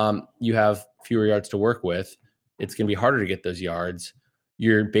 you have fewer yards to work with. It's going to be harder to get those yards.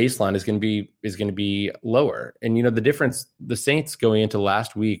 Your baseline is going to be lower. And the difference, the Saints going into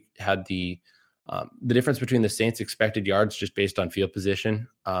last week had the difference between the Saints expected yards just based on field position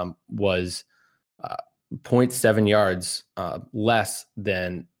was 0.7 yards less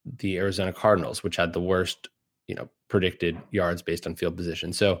than the Arizona Cardinals, which had the worst predicted yards based on field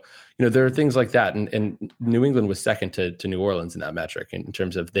position. So, there are things like that. And New England was second to New Orleans in that metric in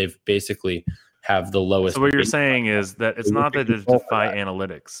terms of they've basically have the lowest. So what you're saying is that it's not that they defy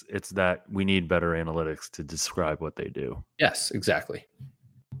analytics. It's that we need better analytics to describe what they do. Yes, exactly.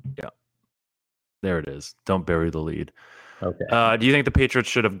 Yeah. There it is. Don't bury the lead. Okay. Do you think the Patriots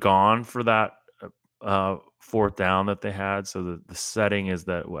should have gone for that fourth down that they had? So the setting is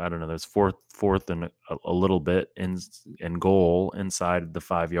that, I don't know, there's fourth and a little bit in goal inside the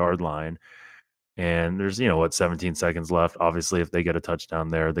 5-yard line. And there's, 17 seconds left. Obviously, if they get a touchdown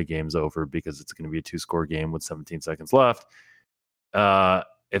there, the game's over because it's going to be a 2-score game with 17 seconds left.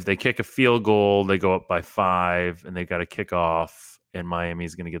 If they kick a field goal, they go up by 5 and they got to kick off, and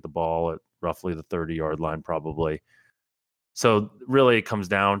Miami's going to get the ball at roughly the 30-yard line probably. So really it comes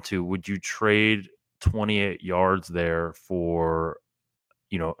down to, would you trade 28 yards there for,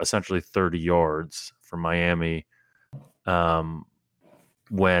 essentially 30 yards for Miami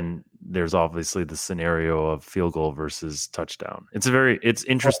when there's obviously the scenario of field goal versus touchdown? It's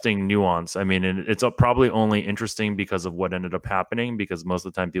interesting nuance. I mean, and it's probably only interesting because of what ended up happening, because most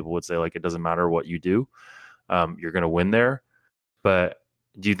of the time people would say, like, it doesn't matter what you do. You're going to win there. But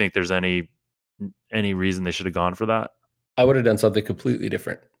do you think there's any reason they should have gone for that? I would have done something completely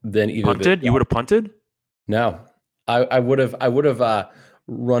different than either. Punted? You would have punted? No, I would have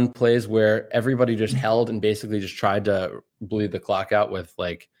run plays where everybody just held and basically just tried to bleed the clock out with,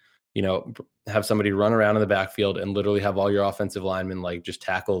 like, have somebody run around in the backfield and literally have all your offensive linemen like just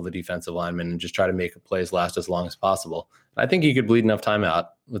tackle the defensive linemen and just try to make plays last as long as possible. I think you could bleed enough time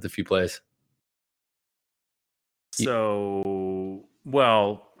out with a few plays. So,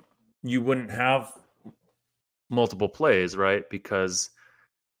 well, you wouldn't have multiple plays, right? Because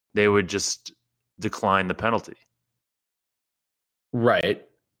they would just decline the penalty. Right.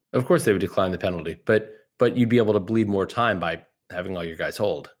 Of course they would decline the penalty, but but you'd be able to bleed more time by having all your guys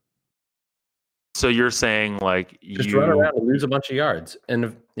hold. So you're saying like Just run around and lose a bunch of yards,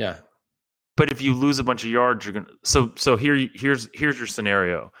 and yeah. But if you lose a bunch of yards, you're gonna. So here's your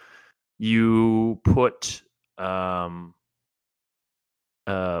scenario. You put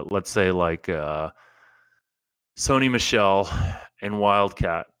let's say like Sony Michel and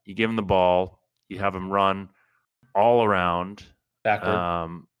Wildcat. You give him the ball. You have him run all around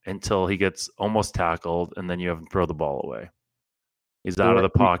until he gets almost tackled, and then you have him throw the ball away. He's out of the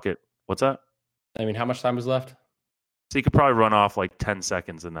pocket. What's that? I mean, how much time was left? So you could probably run off like 10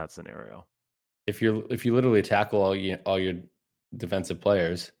 seconds in that scenario. If you literally tackle all your defensive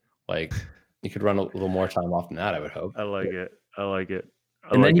players, like you could run a little more time off than that, I would hope. I like it.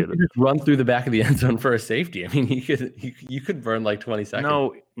 And then you could just run through the back of the end zone for a safety. I mean, you could burn like 20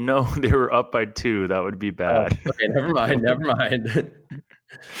 seconds. No, they were up by 2. That would be bad. Oh, okay, never mind.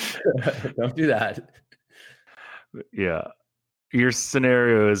 Don't do that. Yeah. Your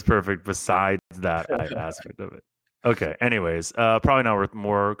scenario is perfect besides that aspect of it. Okay. Anyways, probably not worth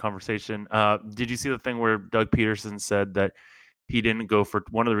more conversation. Did you see the thing where Doug Peterson said that he didn't go for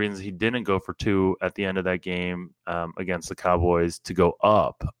one of the reasons he didn't go for 2 at the end of that game against the Cowboys to go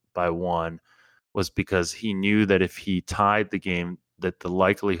up by 1 was because he knew that if he tied the game, that the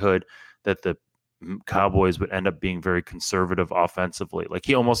likelihood that the Cowboys would end up being very conservative offensively. Like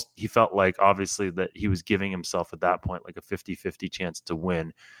he felt like obviously that he was giving himself at that point like a 50-50 chance to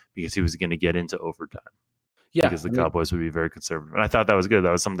win because he was going to get into overtime. Yeah, because the Cowboys would be very conservative. And I thought that was good.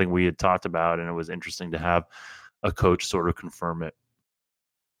 That was something we had talked about, and it was interesting to have a coach sort of confirm it.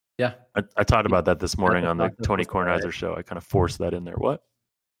 Yeah. I talked about that this morning on the Tony Kornheiser show. I kind of forced that in there. What?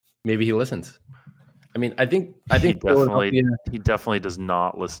 Maybe he listens. I mean, I think he definitely does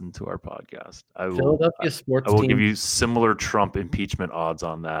not listen to our podcast. I will give you similar Trump impeachment odds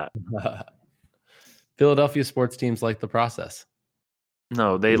on that. Philadelphia sports teams like the process.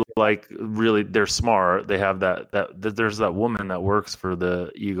 No, they they're smart. They have there's that woman that works for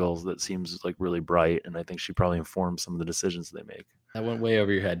the Eagles that seems like really bright, and I think she probably informs some of the decisions they make. That went way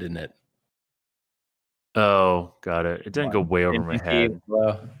over your head, didn't it? Oh, got it. It didn't go way over my head.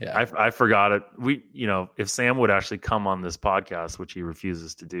 Yeah. I forgot it. If Sam would actually come on this podcast, which he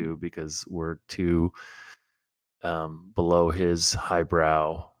refuses to do because we're too below his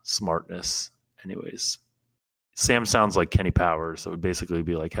highbrow smartness. Anyways, Sam sounds like Kenny Powers. So it would basically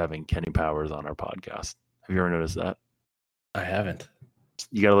be like having Kenny Powers on our podcast. Have you ever noticed that? I haven't.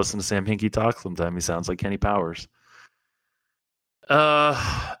 You got to listen to Sam Hinkie talk sometime. He sounds like Kenny Powers. You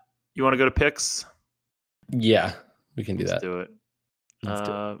want to go to picks? Yeah, we can do Let's that. Do it.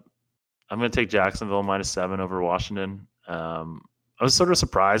 I'm going to take Jacksonville -7 over Washington. I was sort of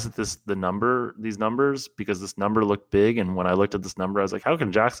surprised at these numbers because this number looked big. And when I looked at this number, I was like, how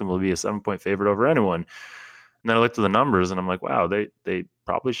can Jacksonville be a 7-point favorite over anyone? And then I looked at the numbers and I'm like, wow, they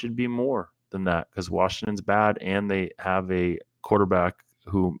probably should be more than that because Washington's bad and they have a quarterback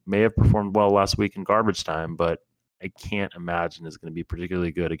who may have performed well last week in garbage time, but I can't imagine is going to be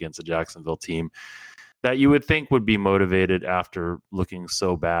particularly good against a Jacksonville team that you would think would be motivated after looking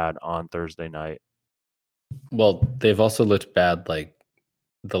so bad on Thursday night. Well, they've also looked bad like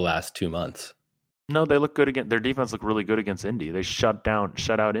the last 2 months. No, they look good again. Their defense looked really good against Indy. They shut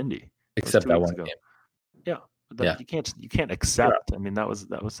out Indy. Except that one game. Yeah. You can't accept. Yeah. I mean, that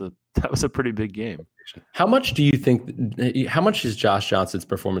was a pretty big game. How much do you think? How much is Josh Johnson's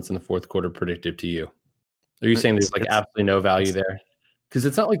performance in the fourth quarter predictive to you? Are you saying there's absolutely no value there? Because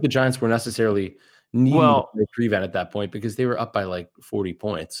it's not like the Giants were necessarily needing to prevent at that point because they were up by like 40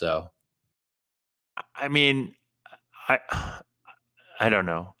 points. So, I mean, I don't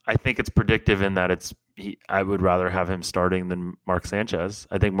know. I think it's predictive in that I would rather have him starting than Mark Sanchez.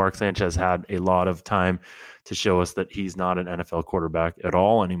 I think Mark Sanchez had a lot of time to show us that he's not an NFL quarterback at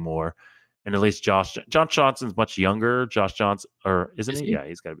all anymore. And at least Josh Johnson's much younger. Josh Johnson, or isn't he? Yeah,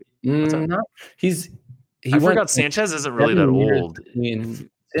 he's got to be. I forgot Sanchez isn't really that old. I mean,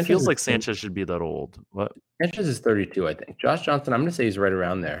 it feels like Sanchez should be that old. What? Sanchez is 32, I think. Josh Johnson, I'm going to say he's right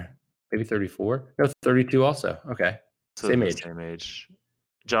around there. Maybe 34. No, 32 also. Okay. So Same age.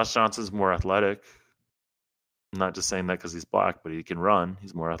 Josh Johnson's more athletic. I'm not just saying that because he's black, but he can run.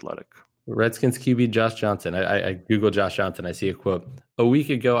 He's more athletic. Redskins QB Josh Johnson. I Google Josh Johnson. I see a quote. A week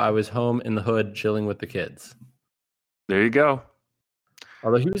ago, I was home in the hood chilling with the kids. There you go.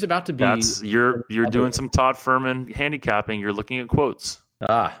 Although he was about to be. You're doing some Todd Furman handicapping. You're looking at quotes.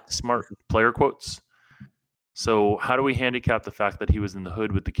 Smart player quotes. So how do we handicap the fact that he was in the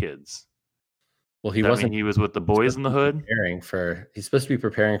hood with the kids? Well, he wasn't. He was with the boys in the hood. He's supposed to be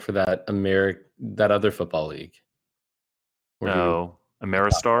preparing for that other football league. No,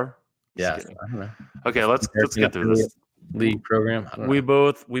 Ameristar. Yes. I don't know. Okay, let's get through this league program. I don't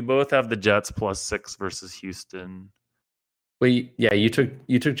know. We both have the Jets +6 versus Houston. Wait, yeah, you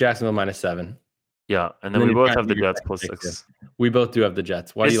took Jacksonville -7. Yeah, and then we both have the Jets +6. We both do have the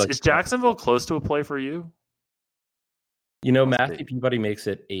Jets. Why do you like? Is Jacksonville close to a play for you? Matthew Peabody makes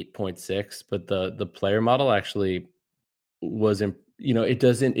it 8.6, but the player model actually was it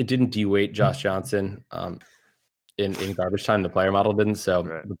didn't de-weight Josh Johnson in garbage time. The player model didn't, so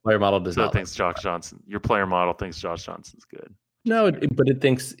the player model does not. Thinks Josh Johnson. Your player model thinks Josh Johnson's good. No, but it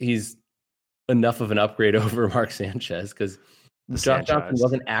thinks he's enough of an upgrade over Mark Sanchez because Josh Johnson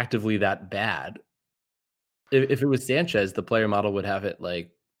wasn't actively that bad. If it was Sanchez, the player model would have it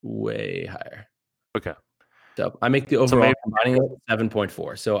like way higher. Okay. So I make the overall combining it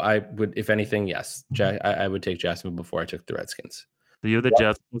 7.4. So I would, if anything, yes, I would take Jacksonville before I took the Redskins. So you have the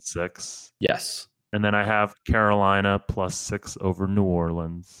Jets +6. Yes. And then I have Carolina +6 over New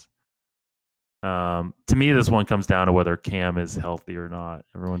Orleans. To me, this one comes down to whether Cam is healthy or not.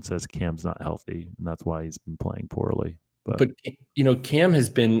 Everyone says Cam's not healthy, and that's why he's been playing poorly. But Cam has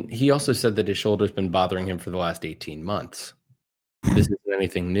been. He also said that his shoulder's been bothering him for the last 18 months. This isn't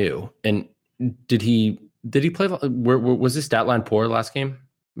anything new. And did he play? Was his stat line poor last game?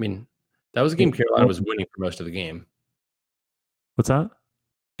 I mean, that was a game Carolina was winning for most of the game. What's that?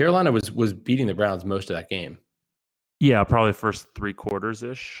 Carolina was beating the Browns most of that game. Yeah, probably first 3 quarters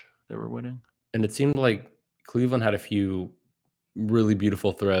ish they were winning. And it seemed like Cleveland had a few really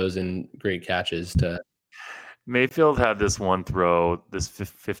beautiful throws and great catches to. Mayfield had this one throw, this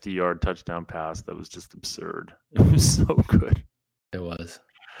 50-yard touchdown pass that was just absurd. It was so good. It was.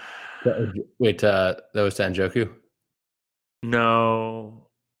 Wait, that was to Njoku? No,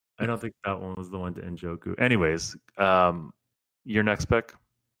 I don't think that one was the one to Njoku. Anyways, your next pick?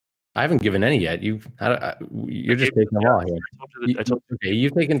 I haven't given any yet. You're just taking them all here. Okay,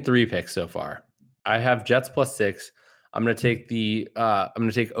 you've taken 3 picks so far. I have Jets +6. I'm going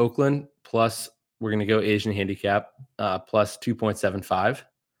to take Oakland plus. We're going to go Asian handicap plus 2.75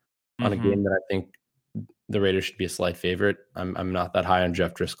 on a game that I think the Raiders should be a slight favorite. I'm not that high on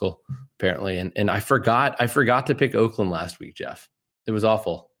Jeff Driscoll apparently, and I forgot to pick Oakland last week, Jeff. It was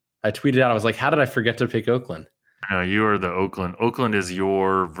awful. I tweeted out. I was like, "How did I forget to pick Oakland?" No, you are the Oakland. Oakland is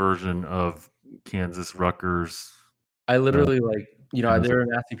your version of Kansas Rutgers. I literally they were a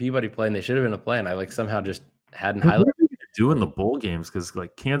Matthew Peabody play, and they should have been a play, and I somehow just hadn't highlighted. Doing the bowl games because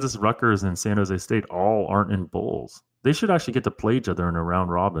Kansas, Rutgers, and San Jose State all aren't in bowls. They should actually get to play each other in a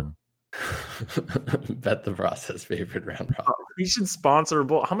round robin. Bet the Process favorite round robin. We should sponsor a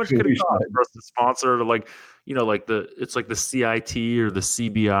bowl. How much could it cost for us to sponsor it's like the CIT or the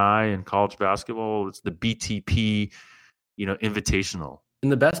CBI in college basketball? It's the BTP, invitational. And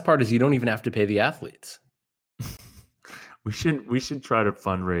the best part is you don't even have to pay the athletes. We should try to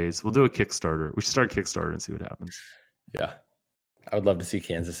fundraise. We'll do a Kickstarter. We should start a Kickstarter and see what happens. Yeah. I would love to see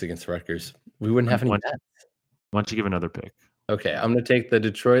Kansas against Rutgers. We wouldn't have any bets. Why don't you give another pick? Okay, I'm going to take the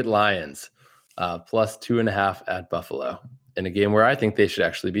Detroit Lions plus 2.5 at Buffalo in a game where I think they should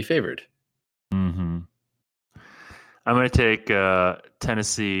actually be favored. Mm-hmm. I'm going to take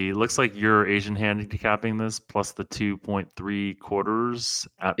Tennessee. Looks like you're Asian handicapping this plus the 2.3 quarters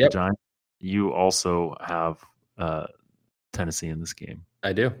at the Giants. You also have Tennessee in this game.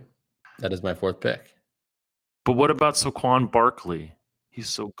 I do. That is my 4th pick. But what about Saquon Barkley? He's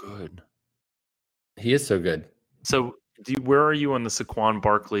so good. He is so good. So where are you on the Saquon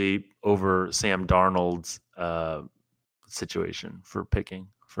Barkley over Sam Darnold's situation for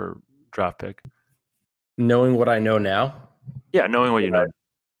draft pick? Knowing what I know now? Yeah, knowing what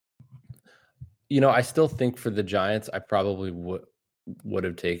you know. I still think for the Giants, I probably would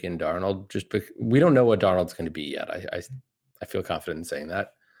have taken Darnold just because we don't know what Darnold's going to be yet. I feel confident in saying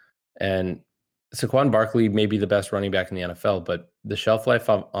that. And Saquon Barkley may be the best running back in the NFL, but the shelf life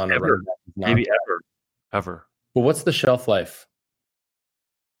on a running back is not maybe ever. Well, what's the shelf life?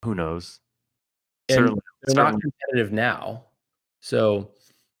 They're not competitive now. So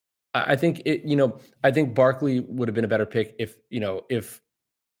I think I think Barkley would have been a better pick if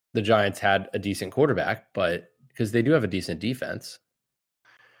the Giants had a decent quarterback, but because they do have a decent defense.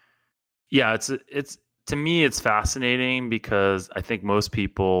 Yeah, it's to me, it's fascinating because I think most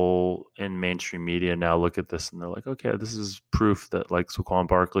people in mainstream media now look at this and they're like, okay, this is proof that Saquon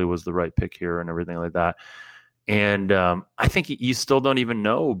Barkley was the right pick here and everything like that. And I think you still don't even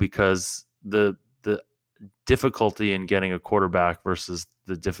know because the difficulty in getting a quarterback versus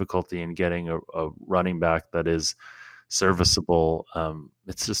the difficulty in getting a running back that is serviceable,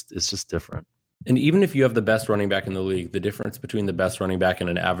 it's just different. And even if you have the best running back in the league, the difference between the best running back and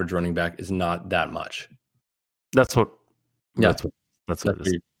an average running back is not that much. That's what it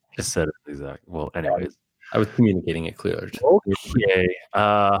is. Just said it exactly. Well, anyways. I was communicating it clearly. Okay.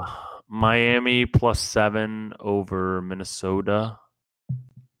 Miami +7 over Minnesota.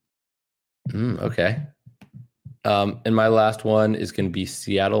 Okay. And my last one is going to be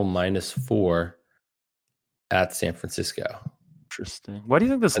Seattle -4 at San Francisco. Interesting. Why do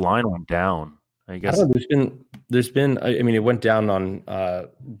you think this line went down? I guess I don't know, there's been. I mean, it went down on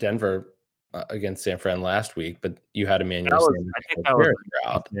Denver against San Fran last week, but you had Emmanuel Sanders.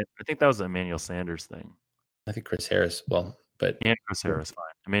 I think that was the Emmanuel Sanders thing. I think Chris Harris. Well, but Chris Harris, fine.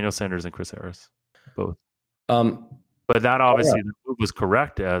 Emmanuel Sanders and Chris Harris, both. But that obviously the move was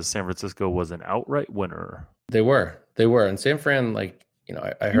correct, as San Francisco was an outright winner. They were, and San Fran, like,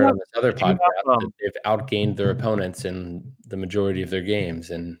 I heard on this other podcast that they've outgained their opponents in the majority of their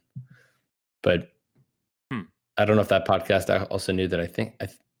games, but I don't know if that podcast also knew that. I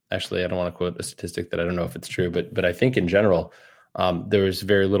don't want to quote a statistic that I don't know if it's true, but I think in general there was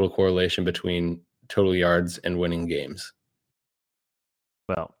very little correlation between total yards and winning games.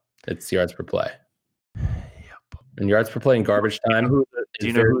 Well, it's yards per play. And yards per play in garbage time. Do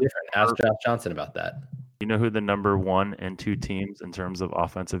you know who different? Ask Josh Johnson about that. Do you know who the number 1 and 2 teams in terms of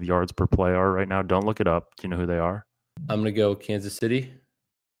offensive yards per play are right now? Don't look it up. Do you know who they are? I'm going to go Kansas City.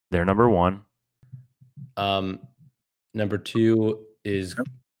 They're number 1. Number 2 is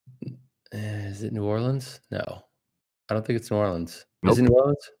it New Orleans? No, I don't think it's New Orleans. Nope. Is it New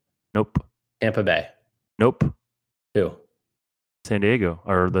Orleans? Nope. Tampa Bay. Nope. Who? San Diego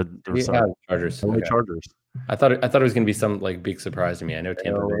or the Chargers. Okay. Chargers. I thought it was going to be some like big surprise to me. I know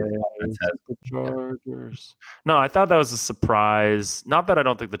Tampa Bay has the Chargers. No, I thought that was a surprise. Not that I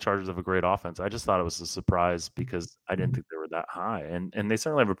don't think the Chargers have a great offense. I just thought it was a surprise because I didn't think they were that high, and they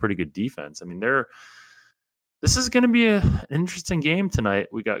certainly have a pretty good defense. I mean, this is going to be an interesting game tonight.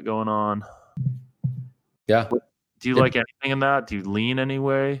 We got going on. Yeah. Do you like anything in that? Do you lean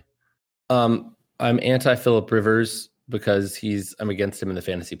anyway? I'm anti Phillip Rivers because I'm against him in the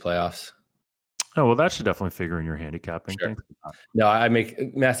fantasy playoffs. Oh, well, that should definitely figure in your handicapping. Sure. No,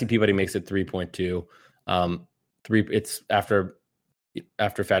 Massey Peabody makes it 3.2. It's after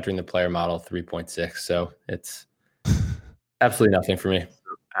factoring the player model 3.6. So it's absolutely nothing for me.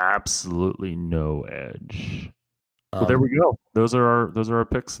 Absolutely no edge. Well, there we go. Those are our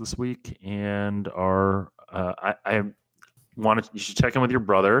picks this week, and you should check in with your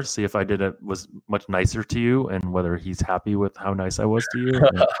brother, see if was much nicer to you, and whether he's happy with how nice I was to you.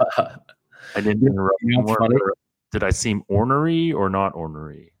 I didn't interrupt you. Did I seem ornery or not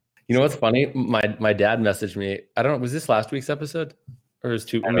ornery? You know what's funny? My dad messaged me. I don't know. Was this last week's episode, or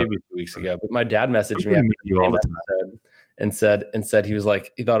was maybe 2 weeks ago? But my dad messaged me you all the time and said he was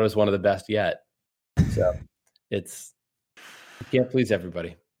like, he thought it was one of the best yet. So you can't please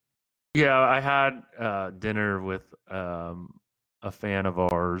everybody. Yeah, I had dinner with a fan of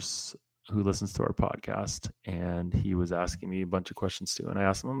ours who listens to our podcast, and he was asking me a bunch of questions too. And I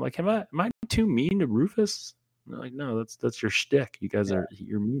asked him, I'm like, am I too mean to Rufus? And they're like, no, that's your shtick.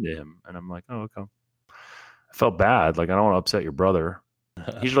 You're mean to him. And I'm like, oh, okay. I felt bad. Like, I don't want to upset your brother.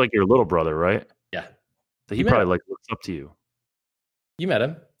 He's like your little brother, right? Yeah. So he probably looks up to you. You met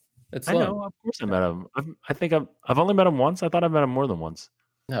him. I know, of course I met him. I think I've only met him once. I thought I've met him more than once.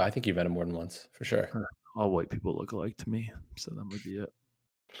 No, I think you've met him more than once, for sure. All white people look alike to me, so that would be it.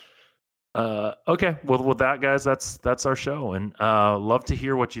 Okay, well, with that, guys, that's our show, and love to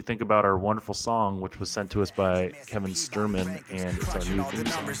hear what you think about our wonderful song, which was sent to us by Kevin Sturman, and it's our new theme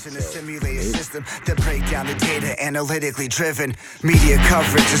song. In a simulated system that break down the data, analytically driven. Media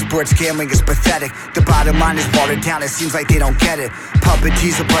coverage of sports gambling is pathetic. The bottom line is watered down. It seems like they don't get it. Puppet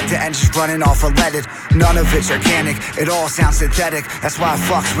teaser, but the engine's running off unleaded. None of it's organic. It all sounds synthetic. That's why I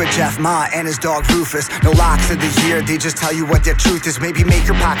fucks with Jeff Ma and his dog Rufus. No locks of the year. They just tell you what their truth is. Maybe make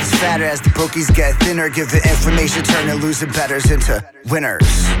your pockets fatter as the bookies get thinner. Give the information, turn the losing betters into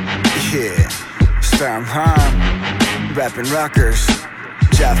winners. Yeah, Sturm Herm, reppin' Rutgers,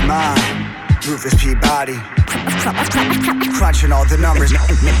 Jeff Ma, Rufus Peabody, crunching all the numbers.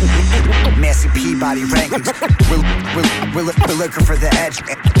 Massey Peabody rankings. We're looking for the edge.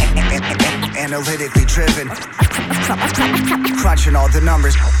 Analytically driven, crunching all the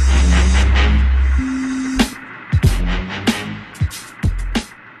numbers.